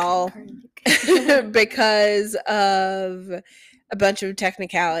how because of a bunch of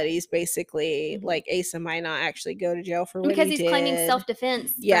technicalities, basically, like Asa might not actually go to jail for what because he's claiming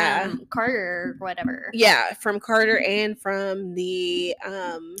self-defense. From Carter or whatever. Yeah, from Carter and from the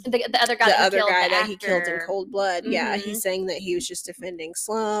other guy, that he killed in cold blood. Yeah, he's saying that he was just defending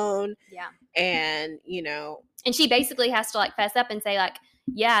Sloan. Yeah, and and she basically has to like fess up and say like,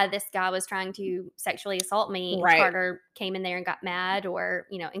 yeah, this guy was trying to sexually assault me. Right. Carter came in there and got mad, or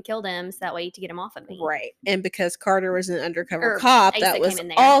and killed him so that way to get him off of me. Right. And because Carter was an undercover cop that was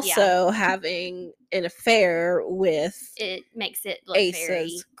also having an affair with makes it look Asa's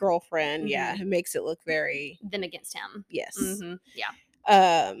very girlfriend. Yeah, it makes it look very them against him. Yes. Yeah.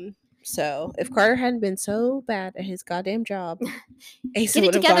 So if Carter hadn't been so bad at his goddamn job, Asa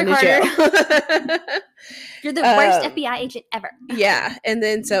would have gone to jail. You're the worst FBI agent ever. Yeah. And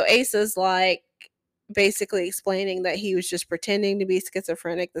then so Asa's like basically explaining that he was just pretending to be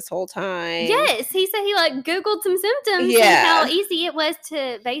schizophrenic this whole time. Yes. He said he like Googled some symptoms and how easy it was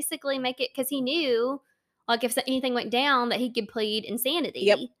to basically make it, because he knew like if anything went down that he could plead insanity.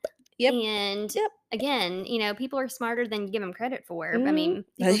 Yep. And again, people are smarter than you give them credit for. I mean,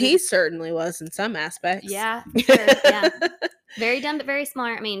 he certainly was in some aspects. Yeah, for sure. Yeah. Very dumb, but very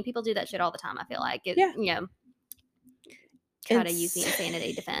smart. I mean, people do that shit all the time. I feel like try to use the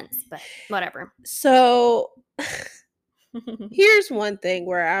insanity defense, but whatever. So here's one thing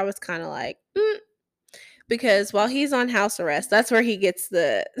where I was kind of like, because while he's on house arrest, that's where he gets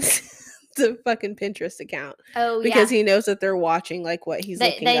the fucking Pinterest account. Oh, because he knows that they're watching like what he's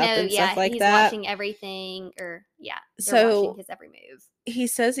looking up and stuff like that. He's watching everything, or they're watching his every move. He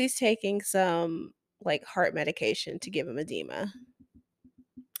says he's taking some like heart medication to give him edema.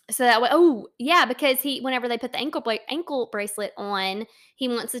 So that way, because whenever they put the ankle bracelet on, he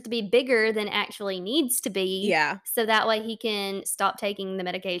wants it to be bigger than it actually needs to be. Yeah. So that way he can stop taking the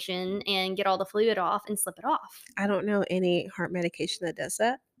medication and get all the fluid off and slip it off. I don't know any heart medication that does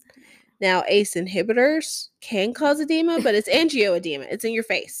that. Now, ACE inhibitors can cause edema, but it's angioedema. It's in your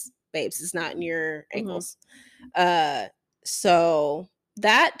face, babes. It's not in your ankles. So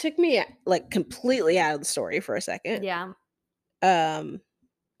that took me like completely out of the story for a second. Yeah.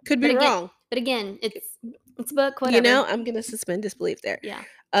 Could be wrong. But again, it's a book, whatever. I'm going to suspend disbelief there. Yeah.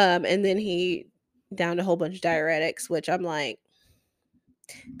 And then he downed a whole bunch of diuretics, which I'm like,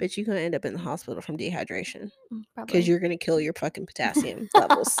 but you're going to end up in the hospital from dehydration. Because you're going to kill your fucking potassium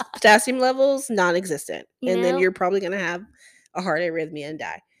levels. Potassium levels, non-existent. And then you're probably going to have a heart arrhythmia and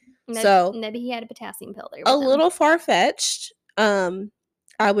die. Maybe he had a potassium pill there. A little far-fetched.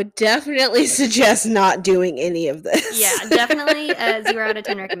 I would definitely suggest not doing any of this. Yeah, definitely 0 out of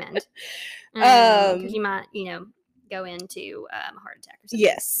 10 recommend. Because you might, go into a heart attack or something.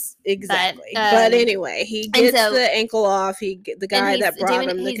 Yes, exactly. But anyway, he gets the ankle off. The guy that brought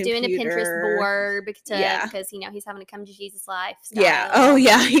him the computer. He's doing a Pinterest board because he's having to come to Jesus life. Yeah. Oh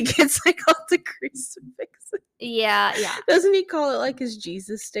yeah, he gets like all the crucifixes. Yeah. Doesn't he call it like his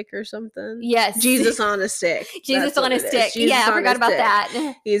Jesus stick or something? Yes. Jesus on a stick. Jesus on a stick. Yeah, I forgot about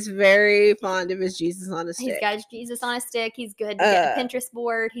that. He's very fond of his Jesus on a stick. He's got his Jesus on a stick. He's good to get a Pinterest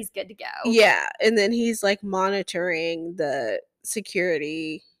board. He's good to go. Yeah, and then he's like monitoring the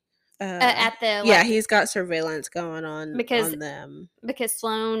security. At the he's got surveillance going on them because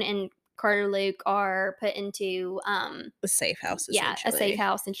Sloan and Carter Luke are put into a safe house. Yeah, a safe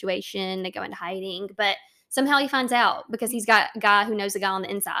house situation. They go into hiding, but somehow he finds out because he's got a guy who knows a guy on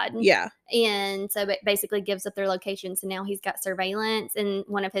the inside. Yeah. And so it basically gives up their location. So now he's got surveillance, and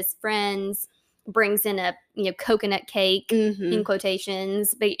one of his friends brings in a coconut cake in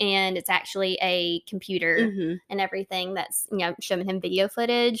quotations, and it's actually a computer and everything that's showing him video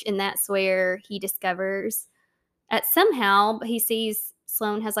footage, and that's where he discovers that somehow he sees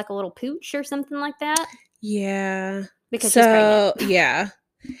Sloane has like a little pooch or something like that. Yeah. Because she's pregnant.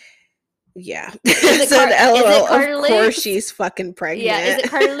 Yeah. Of course she's fucking pregnant. Yeah, is it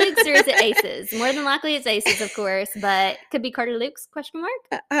Carter Luke's or is it Ace's? More than likely it's Ace's, of course, but could be Carter Luke's, ?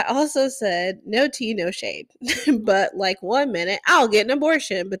 I also said, no tea, no shade. But like 1 minute, I'll get an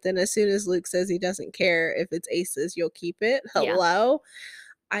abortion. But then as soon as Luke says he doesn't care if it's Ace's, you'll keep it. Hello?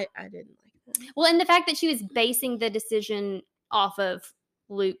 Yeah. I didn't like that. Well, and the fact that she was basing the decision off of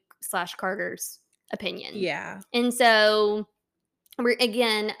Luke/Carter's opinion. Yeah. And so we're,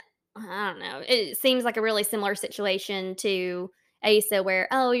 again, I don't know. It seems like a really similar situation to Asa where,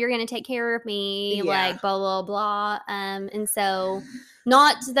 oh, you're going to take care of me, like blah, blah, blah. And so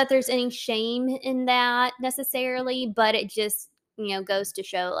not that there's any shame in that necessarily, but it just, goes to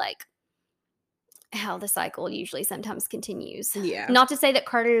show like how the cycle usually sometimes continues. Yeah. Not to say that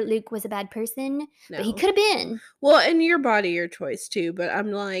Carter Luke was a bad person, but he could have been. Well, and your body, your choice too. But I'm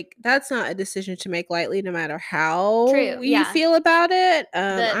like, that's not a decision to make lightly, no matter how you feel about it.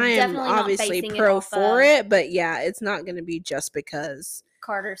 I am obviously pro for it, but yeah, it's not going to be just because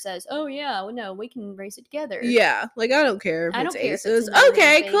Carter says, oh yeah, well, no, we can raise it together. Yeah, like I don't care if it's Ace's.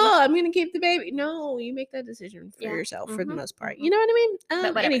 Okay, cool, I'm gonna keep the baby. No, you make that decision for yourself for the most part. You know what I mean?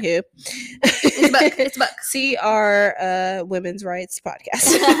 But anywho, it's book. See our women's rights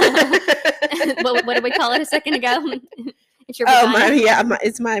podcast. What did we call it a second ago? It's your vagina.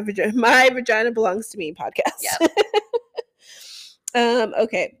 It's my vagina. My vagina belongs to me podcast. Yep.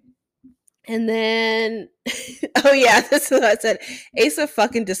 Okay. And then, oh yeah, this is what I said. Asa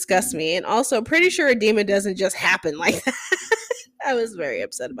fucking disgusts me. And also, pretty sure edema doesn't just happen like that. I was very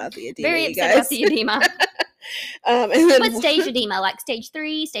upset about the edema, Very upset about the edema. And then, what stage edema? Like stage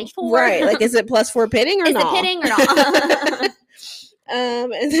 3, stage 4? Right. Like, is it +4 pitting or not? Is it pitting or not?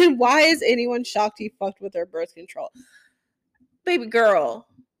 And then, why is anyone shocked he fucked with her birth control? Baby girl.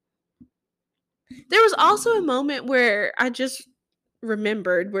 There was also a moment where I just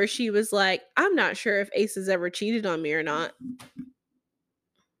remembered where she was like, I'm not sure if Ace has ever cheated on me or not.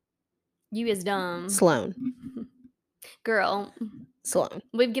 You is dumb. Sloane. Girl. Sloane.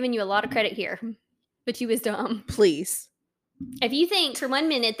 We've given you a lot of credit here, but you is dumb. Please. If you think for 1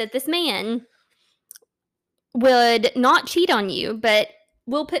 minute that this man would not cheat on you, but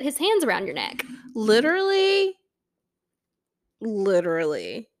will put his hands around your neck. Literally,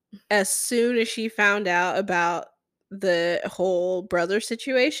 as soon as she found out about the whole brother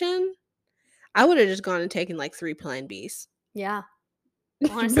situation, I would have just gone and taken like 3 Plan Bs. Yeah.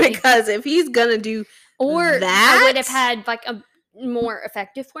 Honestly. Because if he's gonna do that, I would have had like a more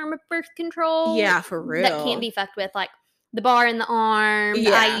effective form of birth control. Yeah, for real. That can't be fucked with, like the bar in the arm,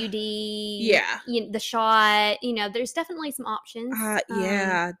 the IUD, the shot. There's definitely some options.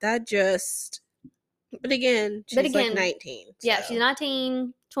 Yeah, that just. But again, she's like 19. So. Yeah, she's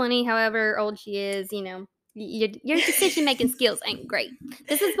 19, 20, however old she is. Your decision-making skills ain't great.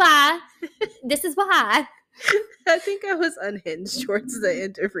 This is why. I think I was unhinged towards the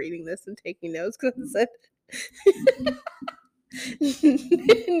end of reading this and taking notes because it said,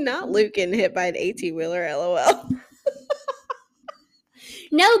 not Luke getting hit by an 18-wheeler, LOL.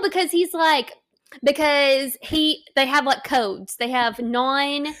 No, because he's like, they have like codes. They have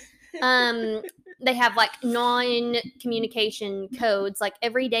non-communication codes. Like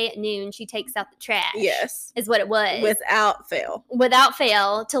every day at noon, she takes out the trash. Yes. Is what it was. Without fail,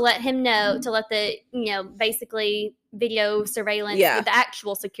 to let him know, to let the, basically video surveillance, the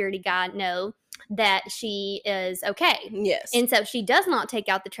actual security guy know that she is okay. Yes. And so she does not take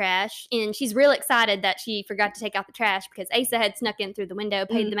out the trash, and she's real excited that she forgot to take out the trash because Asa had snuck in through the window,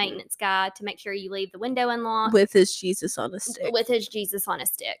 paid the maintenance guy to make sure you leave the window unlocked. With his Jesus on a stick.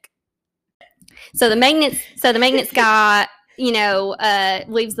 So the maintenance guy,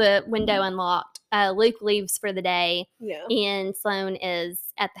 leaves the window unlocked. Luke leaves for the day. Yeah. And Sloane is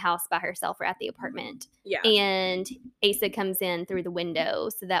at the house by herself or at the apartment. Yeah. And Asa comes in through the window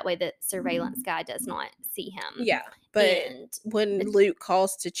so that way the surveillance guy does not see him. Yeah. But when Luke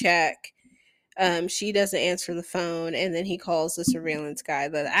calls to check, she doesn't answer the phone, and then he calls the surveillance guy,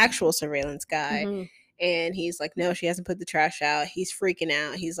 the actual surveillance guy. Mm-hmm. And he's like, no, she hasn't put the trash out. He's freaking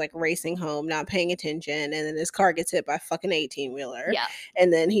out. He's like racing home, not paying attention. And then his car gets hit by a fucking 18-wheeler. Yeah.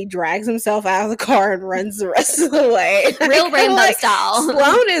 And then he drags himself out of the car and runs the rest of the way. Real Rambo style.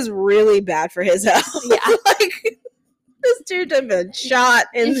 Sloan is really bad for his health. Yeah. Like, this dude had been shot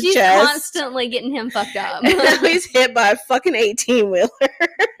in the she's chest. constantly getting him fucked up. And now he's hit by a fucking 18-wheeler.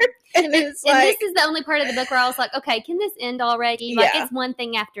 And it's and like, this is the only part of the book where I was like, okay, can this end already? Like, it's one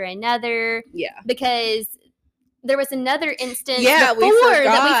thing after another. Yeah. Because there was another instance before we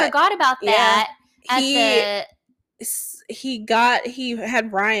forgot about that. He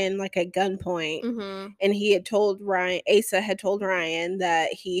had Ryan like at gunpoint, and he had told Asa had told Ryan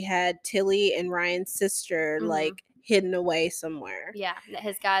that he had Tilly and Ryan's sister like hidden away somewhere. Yeah, that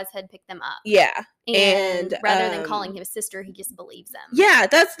his guys had picked them up. Yeah. And rather than calling him sister, he just believes them. Yeah,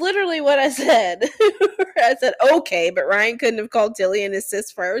 that's literally what I said. I said, okay, but Ryan couldn't have called Tilly and his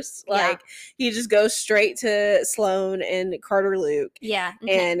sis first. Like, he just goes straight to Sloan and Carter Luke. Yeah.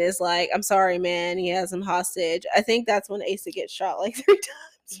 And is like, I'm sorry, man. He has him hostage. I think that's when Asa gets shot like 3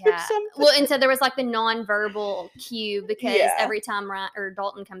 times. Yeah. Well, and so there was like the nonverbal cue because every time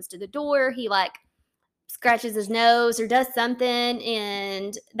Dalton comes to the door, he like scratches his nose or does something,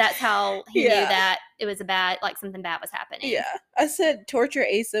 and that's how he knew that it was something bad was happening. Yeah. I said torture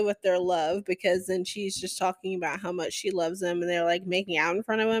Asa with their love, because then she's just talking about how much she loves him, and they're like making out in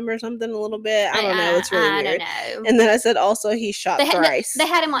front of him or something a little bit. I don't know. It's really weird. I don't know. And then I said also he shot thrice. They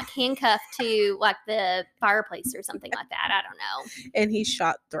had him like handcuffed to like the fireplace or something like that. I don't know. And he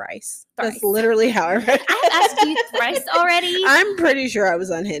shot thrice. That's literally how I read it. I asked you thrice already. I'm pretty sure I was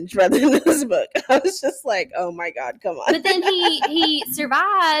unhinged by the end of this book. I was just like, oh my God, come on. But then he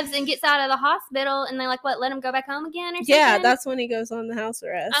survives and gets out of the hospital, and they like, what, let him go back home again or something? Yeah, that's when he goes on the house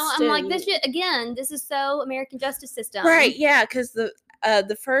arrest. I'm like, this is so American justice system. Right, yeah, because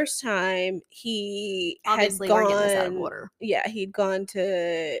the first time he obviously had gone, we're getting this out of order. Yeah, he'd gone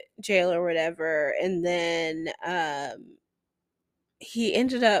to jail or whatever, and then he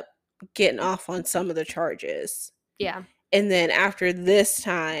ended up getting off on some of the charges. Yeah. And then after this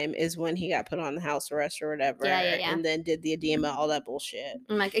time is when he got put on the house arrest or whatever. Yeah. And then did the edema, all that bullshit.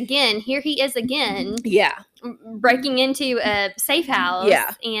 I'm like, again, here he is again. Yeah. Breaking into a safe house.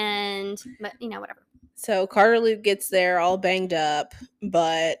 Yeah. But whatever. So Carter Luke gets there all banged up,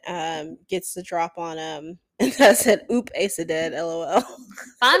 but gets the drop on him. And I said, oop, Asa dead, LOL.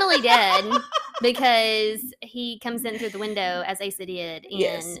 Finally dead, because he comes in through the window as Asa did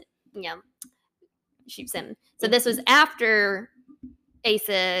and, shoots him. So this was after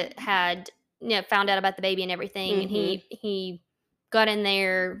Asa had found out about the baby and everything, and he got in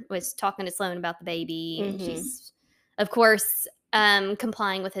there, was talking to Sloan about the baby, and she's of course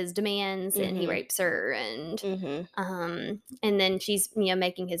complying with his demands, and he rapes her, and then she's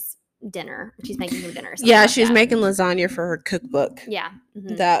making his dinner. She's making him dinner. Yeah, she's making lasagna for her cookbook. Yeah,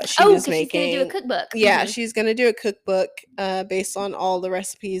 that she was making. She's gonna do a cookbook. Yeah, she's gonna do a cookbook based on all the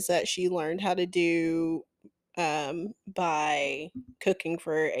recipes that she learned how to do by cooking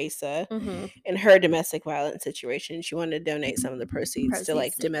for Asa in her domestic violence situation. She wanted to donate some of the proceeds to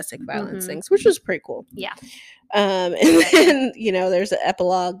like domestic violence things, which was pretty cool. Yeah. And then there's an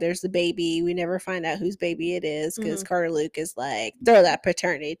epilogue, there's the baby. We never find out whose baby it is, because Carter Luke is like, throw that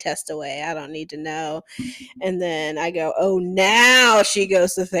paternity test away, I don't need to know. And then I go, oh, now she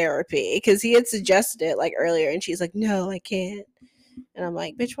goes to therapy, because he had suggested it like earlier, and she's like, no, I can't. And I'm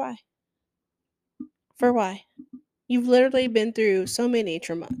like, bitch, why? For why? You've literally been through so many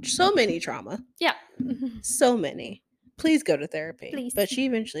trauma. Yeah. So many. Please go to therapy. Please. But she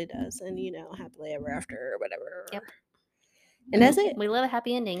eventually does, and happily ever after or whatever. Yep. And that's it. We love a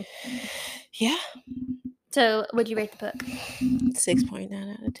happy ending. Yeah. So, what'd you rate the book?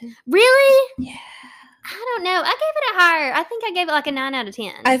 6.9 out of 10. Really? Yeah. I don't know. I gave it a higher. I think I gave it like a 9 out of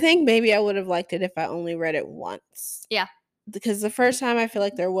 10. I think maybe I would have liked it if I only read it once. Yeah. Because the first time I feel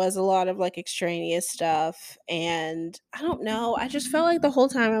like there was a lot of like extraneous stuff, and I don't know, I just felt like the whole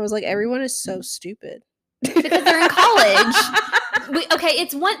time I was like, everyone is so stupid because they're in college.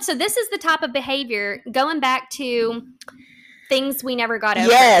 So this is the type of behavior, going back to things we never got over.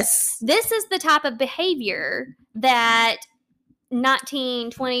 Yes. This is the type of behavior that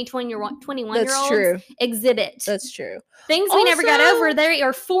 19, 20, 21-year-olds exhibit. That's true. Things we never got over, they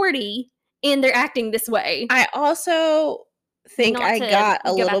are 40 and they're acting this way. I also think I got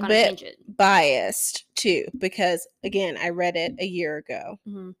a little bit biased too, because again, I read it a year ago.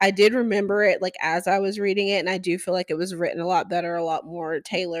 I did remember it like as I was reading it, and I do feel like it was written a lot better, a lot more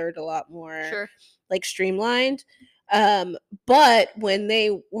tailored, a lot more like streamlined. But when they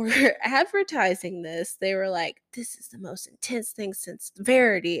were advertising this, they were like, this is the most intense thing since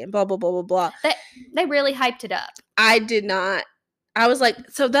Verity and blah, blah, blah, blah, blah. They really hyped it up. I did not. I was like,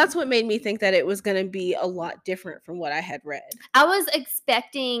 so that's what made me think that it was going to be a lot different from what I had read. I was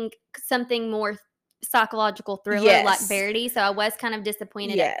expecting something more psychological thriller like Verity, so I was kind of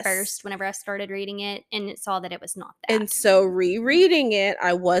disappointed at first whenever I started reading it and saw that it was not that. And so rereading it,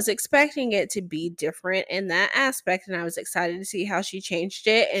 I was expecting it to be different in that aspect, and I was excited to see how she changed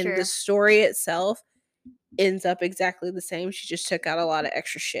it, and the story itself ends up exactly the same. She just took out a lot of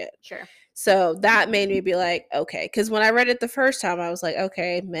extra shit. Sure. So that made me be like, okay. Because when I read it the first time, I was like,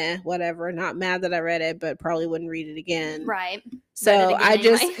 okay, meh, whatever. Not mad that I read it, but probably wouldn't read it again. Right. So I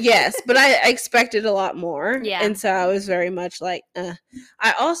just, but I expected a lot more. Yeah. And so I was very much like,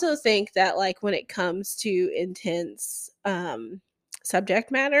 I also think that, like, when it comes to intense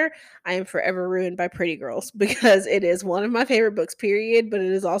subject matter, I am forever ruined by Pretty Girls, because it is one of my favorite books, period, but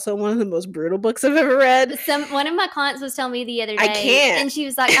it is also one of the most brutal books I've ever read. One of my clients was telling me the other day, I can't. And she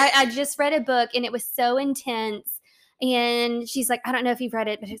was like, I just read a book and it was so intense. And she's like, I don't know if you've read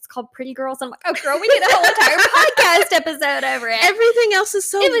it, but it's called Pretty Girls. I'm like, oh, girl, we did a whole entire podcast episode over it. Everything else is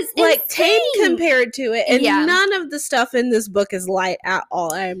so like tame compared to it. And none of the stuff in this book is light at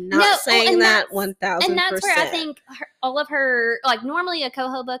all. I'm not saying that 1,000%. And that's where I think all of her, like, normally a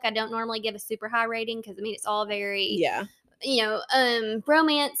Coho book, I don't normally give a super high rating because, I mean, it's all very,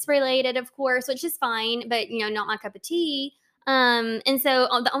 romance related, of course, which is fine, but, not my cup of tea. And so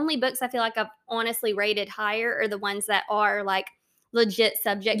the only books I feel like I've honestly rated higher are the ones that are like legit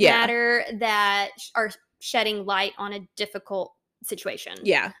subject matter that are shedding light on a difficult situation.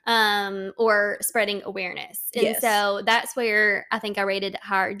 Yeah. Or spreading awareness. And so that's where I think I rated it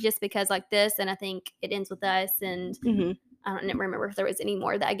higher, just because like this, and I think It Ends With Us, and I don't remember if there was any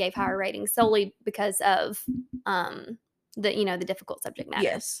more that I gave higher ratings solely because of the difficult subject matter.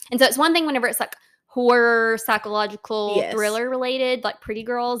 Yes. And so it's one thing whenever it's like horror, psychological, thriller related, like Pretty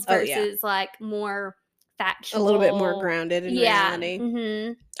Girls, versus like more factual, a little bit more grounded in reality.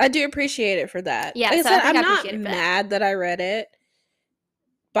 Mm-hmm. I do appreciate it for that. Yeah, like I said, I'm not mad that I read it.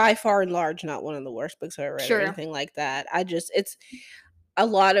 By far and large, not one of the worst books I ever read or anything like that. It's a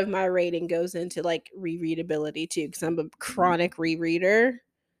lot of my rating goes into like rereadability too, because I'm a chronic rereader.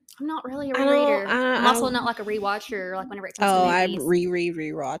 I'm not really a rereader. I'm also not like a rewatcher, like whenever it comes to movies. I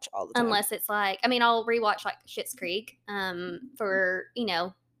rewatch all the time. Unless it's like, I mean, I'll rewatch like Schitt's Creek for,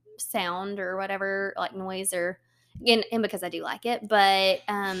 sound or whatever, like noise, or and because I do like it. But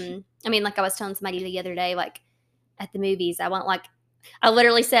I mean, like I was telling somebody the other day, like at the movies, I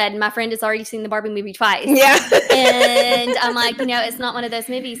literally said, my friend has already seen the Barbie movie twice. Yeah. And I'm like, it's not one of those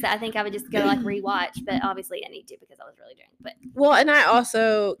movies that I think I would just go like rewatch, but obviously I need to because I was really drunk. But well, and I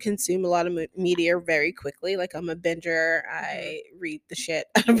also consume a lot of media very quickly. Like, I'm a binger. I read the shit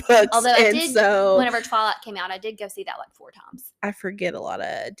out of books. Although whenever Twilight came out, I did go see that like 4 times. I forget a lot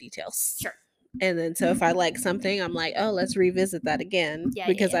of details. Sure. And then so if I like something, I'm like, oh, let's revisit that again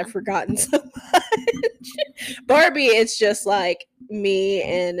because I've forgotten so much. Barbie, it's just like me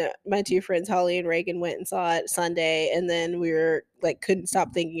and my 2 friends, Holly and Reagan, went and saw it Sunday, and then we were like, couldn't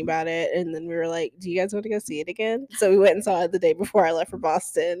stop thinking about it, and then we were like, do you guys want to go see it again? So we went and saw it the day before I left for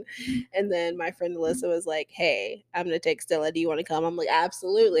Boston, and then my friend Alyssa was like, hey, I'm gonna take Stella, do you want to come? I'm like,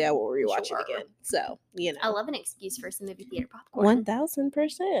 absolutely, I will rewatch it again. So I love an excuse for some movie theater popcorn.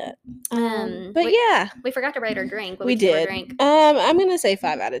 1000%. But we forgot to rate our drink. We did. I'm gonna say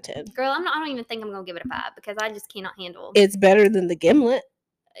 5 out of 10. Girl, I don't even think I'm gonna give it a 5 because I just cannot handle. It's better than the Gimlet.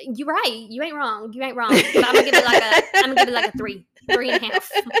 You're right. You ain't wrong. But I'm gonna give it like a 3, 3.5.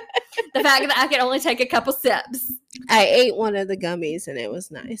 The fact that I could only take a couple sips. I ate one of the gummies and it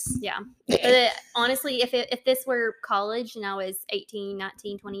was nice. Yeah. Honestly, if this were college and I was 18,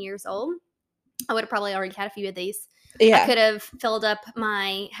 19, 20 years old, I would have probably already had a few of these. Yeah. I could have filled up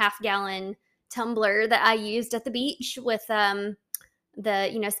my half-gallon tumbler that I used at the beach with the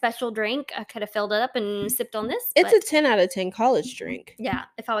special drink. I could have filled it up and sipped on this. It's a 10 out of 10 college drink. Yeah,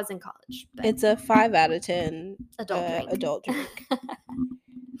 if I was in college. It's a 5 out of 10 adult drink.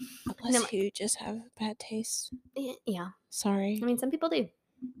 Unless you just have bad taste. Yeah. Sorry. I mean, some people do.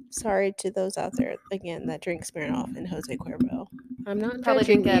 Sorry to those out there, again, that drink Smirnoff and Jose Cuervo. I'm not probably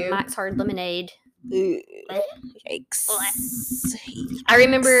drink a Mike's Hard Lemonade. Yikes. I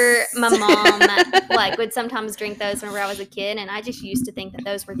remember my mom would sometimes drink those whenever I was a kid, and I just used to think that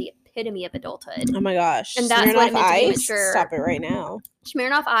those were the epitome of adulthood. Oh my gosh. And that's what it meant to be mature. Stop it right now.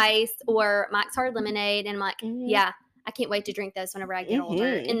 Smirnoff Ice or Mike's Hard Lemonade, and I'm like, yeah, I can't wait to drink those whenever I get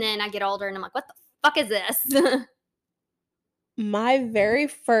older. And then I get older and I'm like, what the fuck is this? My very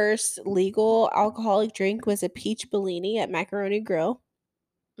first legal alcoholic drink was a peach Bellini at Macaroni Grill.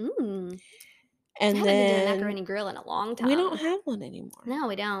 And I haven't been to a Macaroni Grill in a long time. We don't have one anymore. No,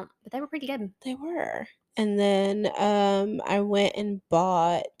 we don't. But they were pretty good. They were. And then I went and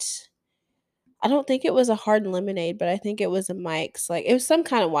bought, I don't think it was a hard lemonade, but I think it was a Mike's. Like, it was some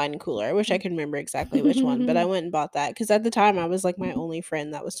kind of wine cooler. I wish I could remember exactly which one, but I went and bought that because at the time I was like my only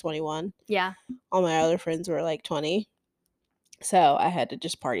friend that was 21. Yeah. All my other friends were like 20. So I had to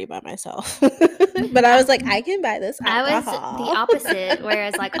just party by myself. But I was like, I can buy this alcohol. I was the opposite,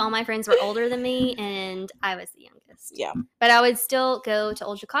 whereas like all my friends were older than me and I was the youngest. Yeah. But I would still go to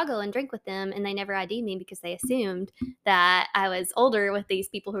Old Chicago and drink with them, and they never ID'd me because they assumed that I was older with these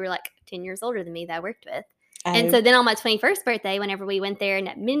people who were like 10 years older than me that I worked with. And so then on my 21st birthday, whenever we went there and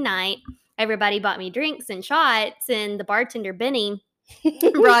at midnight, everybody bought me drinks and shots, and the bartender, Benny,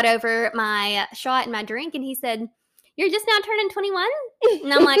 brought over my shot and my drink, and he said, "You're just now turning 21?"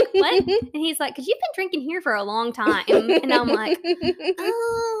 And I'm like, "What?" And he's like, "'Cause you've been drinking here for a long time." And I'm like,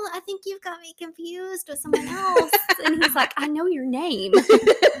 "Oh, I think you've got me confused with someone else." And he's like, "I know your name."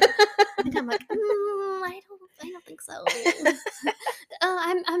 And I'm like, I don't think so.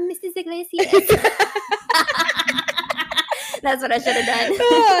 I'm Mrs. Iglesias. That's what I should have done.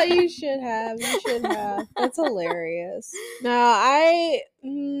 Oh, you should have. You should have. That's hilarious. No,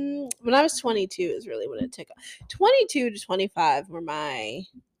 when I was 22 is really when it took off. 22 to 25 were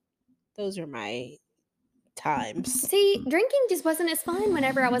those are my times. See, drinking just wasn't as fun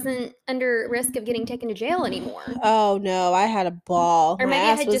whenever I wasn't under risk of getting taken to jail anymore. Oh no, I had a ball. Or maybe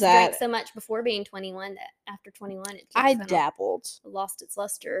I had just drank so much before being 21 that after 21 I dabbled. Lost its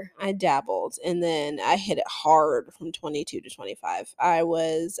luster. I dabbled, and then I hit it hard from 22 to 25. I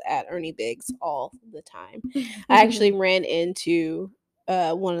was at Ernie Biggs all the time. I actually ran into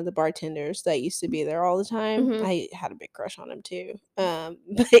one of the bartenders that used to be there all the time. I had a big crush on him too. But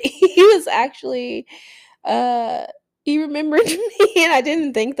he was actually he remembered me, and I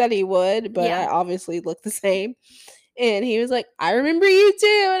didn't think that he would, but I obviously looked the same. And he was like, "I remember you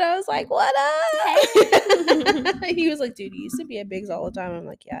too." And I was like, "What up?" He was like, "Dude, you used to be at Biggs all the time." I'm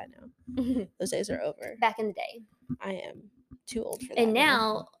like, "Yeah, I know. Those days are over." Back in the day. I am too old for that. And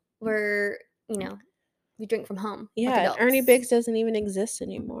now we're, we drink from home. Yeah, Ernie Biggs doesn't even exist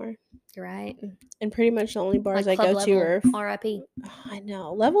anymore. You're right. And pretty much the only bars I go to are R.I.P. I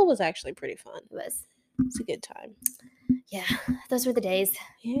know. Level was actually pretty fun. It was. It's a good time. Yeah, those were the days.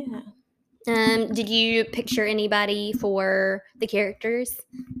 Yeah. Did you picture anybody for the characters?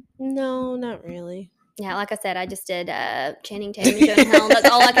 No, not really. Yeah, like I said, I just did Channing Tatum and Jonah Hill. That's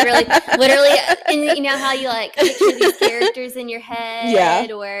all I could really, literally, and you know how you like picture these characters in your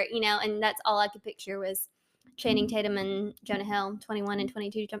head, or and that's all I could picture was Channing Tatum and Jonah Hill, 21 and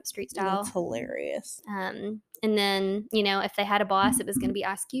 22 Jump Street style. That's hilarious. And then if they had a boss, it was going to be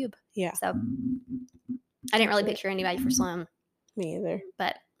Ice Cube. Yeah. So I didn't really picture anybody for Slim. Me either.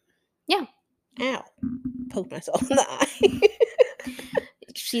 But yeah. Ow. Poked myself in the eye.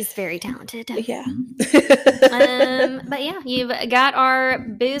 She's very talented. Yeah. But yeah, you've got our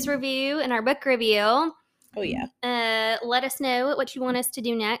booze review and our book review. Oh yeah. Let us know what you want us to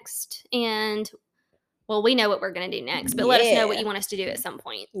do next, and well, we know what we're gonna do next, but let us know what you want us to do at some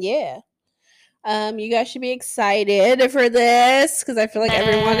point. Yeah. You guys should be excited for this because I feel like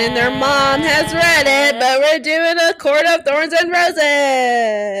everyone and their mom has read it, but we're doing A Court of Thorns and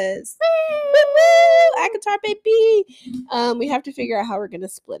Roses. Woo! ACOTAR, baby. We have to figure out how we're going to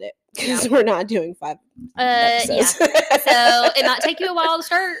split it because we're not doing 5 episodes. Yeah. So it might take you a while to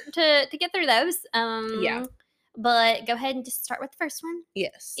start to get through those. Yeah. But go ahead and just start with the first one.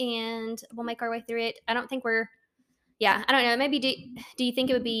 Yes. And we'll make our way through it. I don't think I don't know. Maybe do you think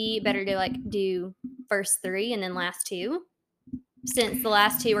it would be better to like do first 3 and then last 2? Since the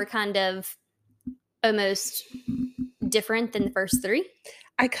last 2 are kind of almost different than the first 3?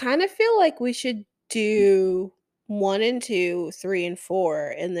 I kind of feel like we should do 1 and 2, 3 and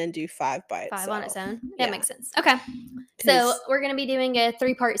 4, and then do 5 by itself. 5 on its own. That makes sense. Okay. So we're going to be doing a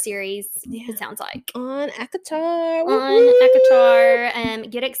 3-part series, it sounds like. On ACOTAR. On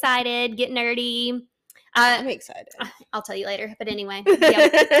ACOTAR. Get excited. Get nerdy. I'm excited. I'll tell you later. But anyway, we're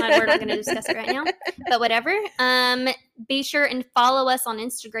not going to discuss it right now. But whatever. Be sure and follow us on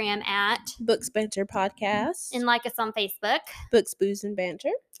Instagram at Books Banter Podcast. And like us on Facebook. Books, Booze, and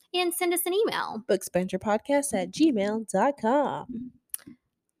Banter. And send us an email. booksbanterpodcast@gmail.com.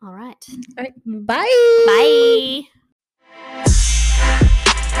 All right. All right. Bye. Bye.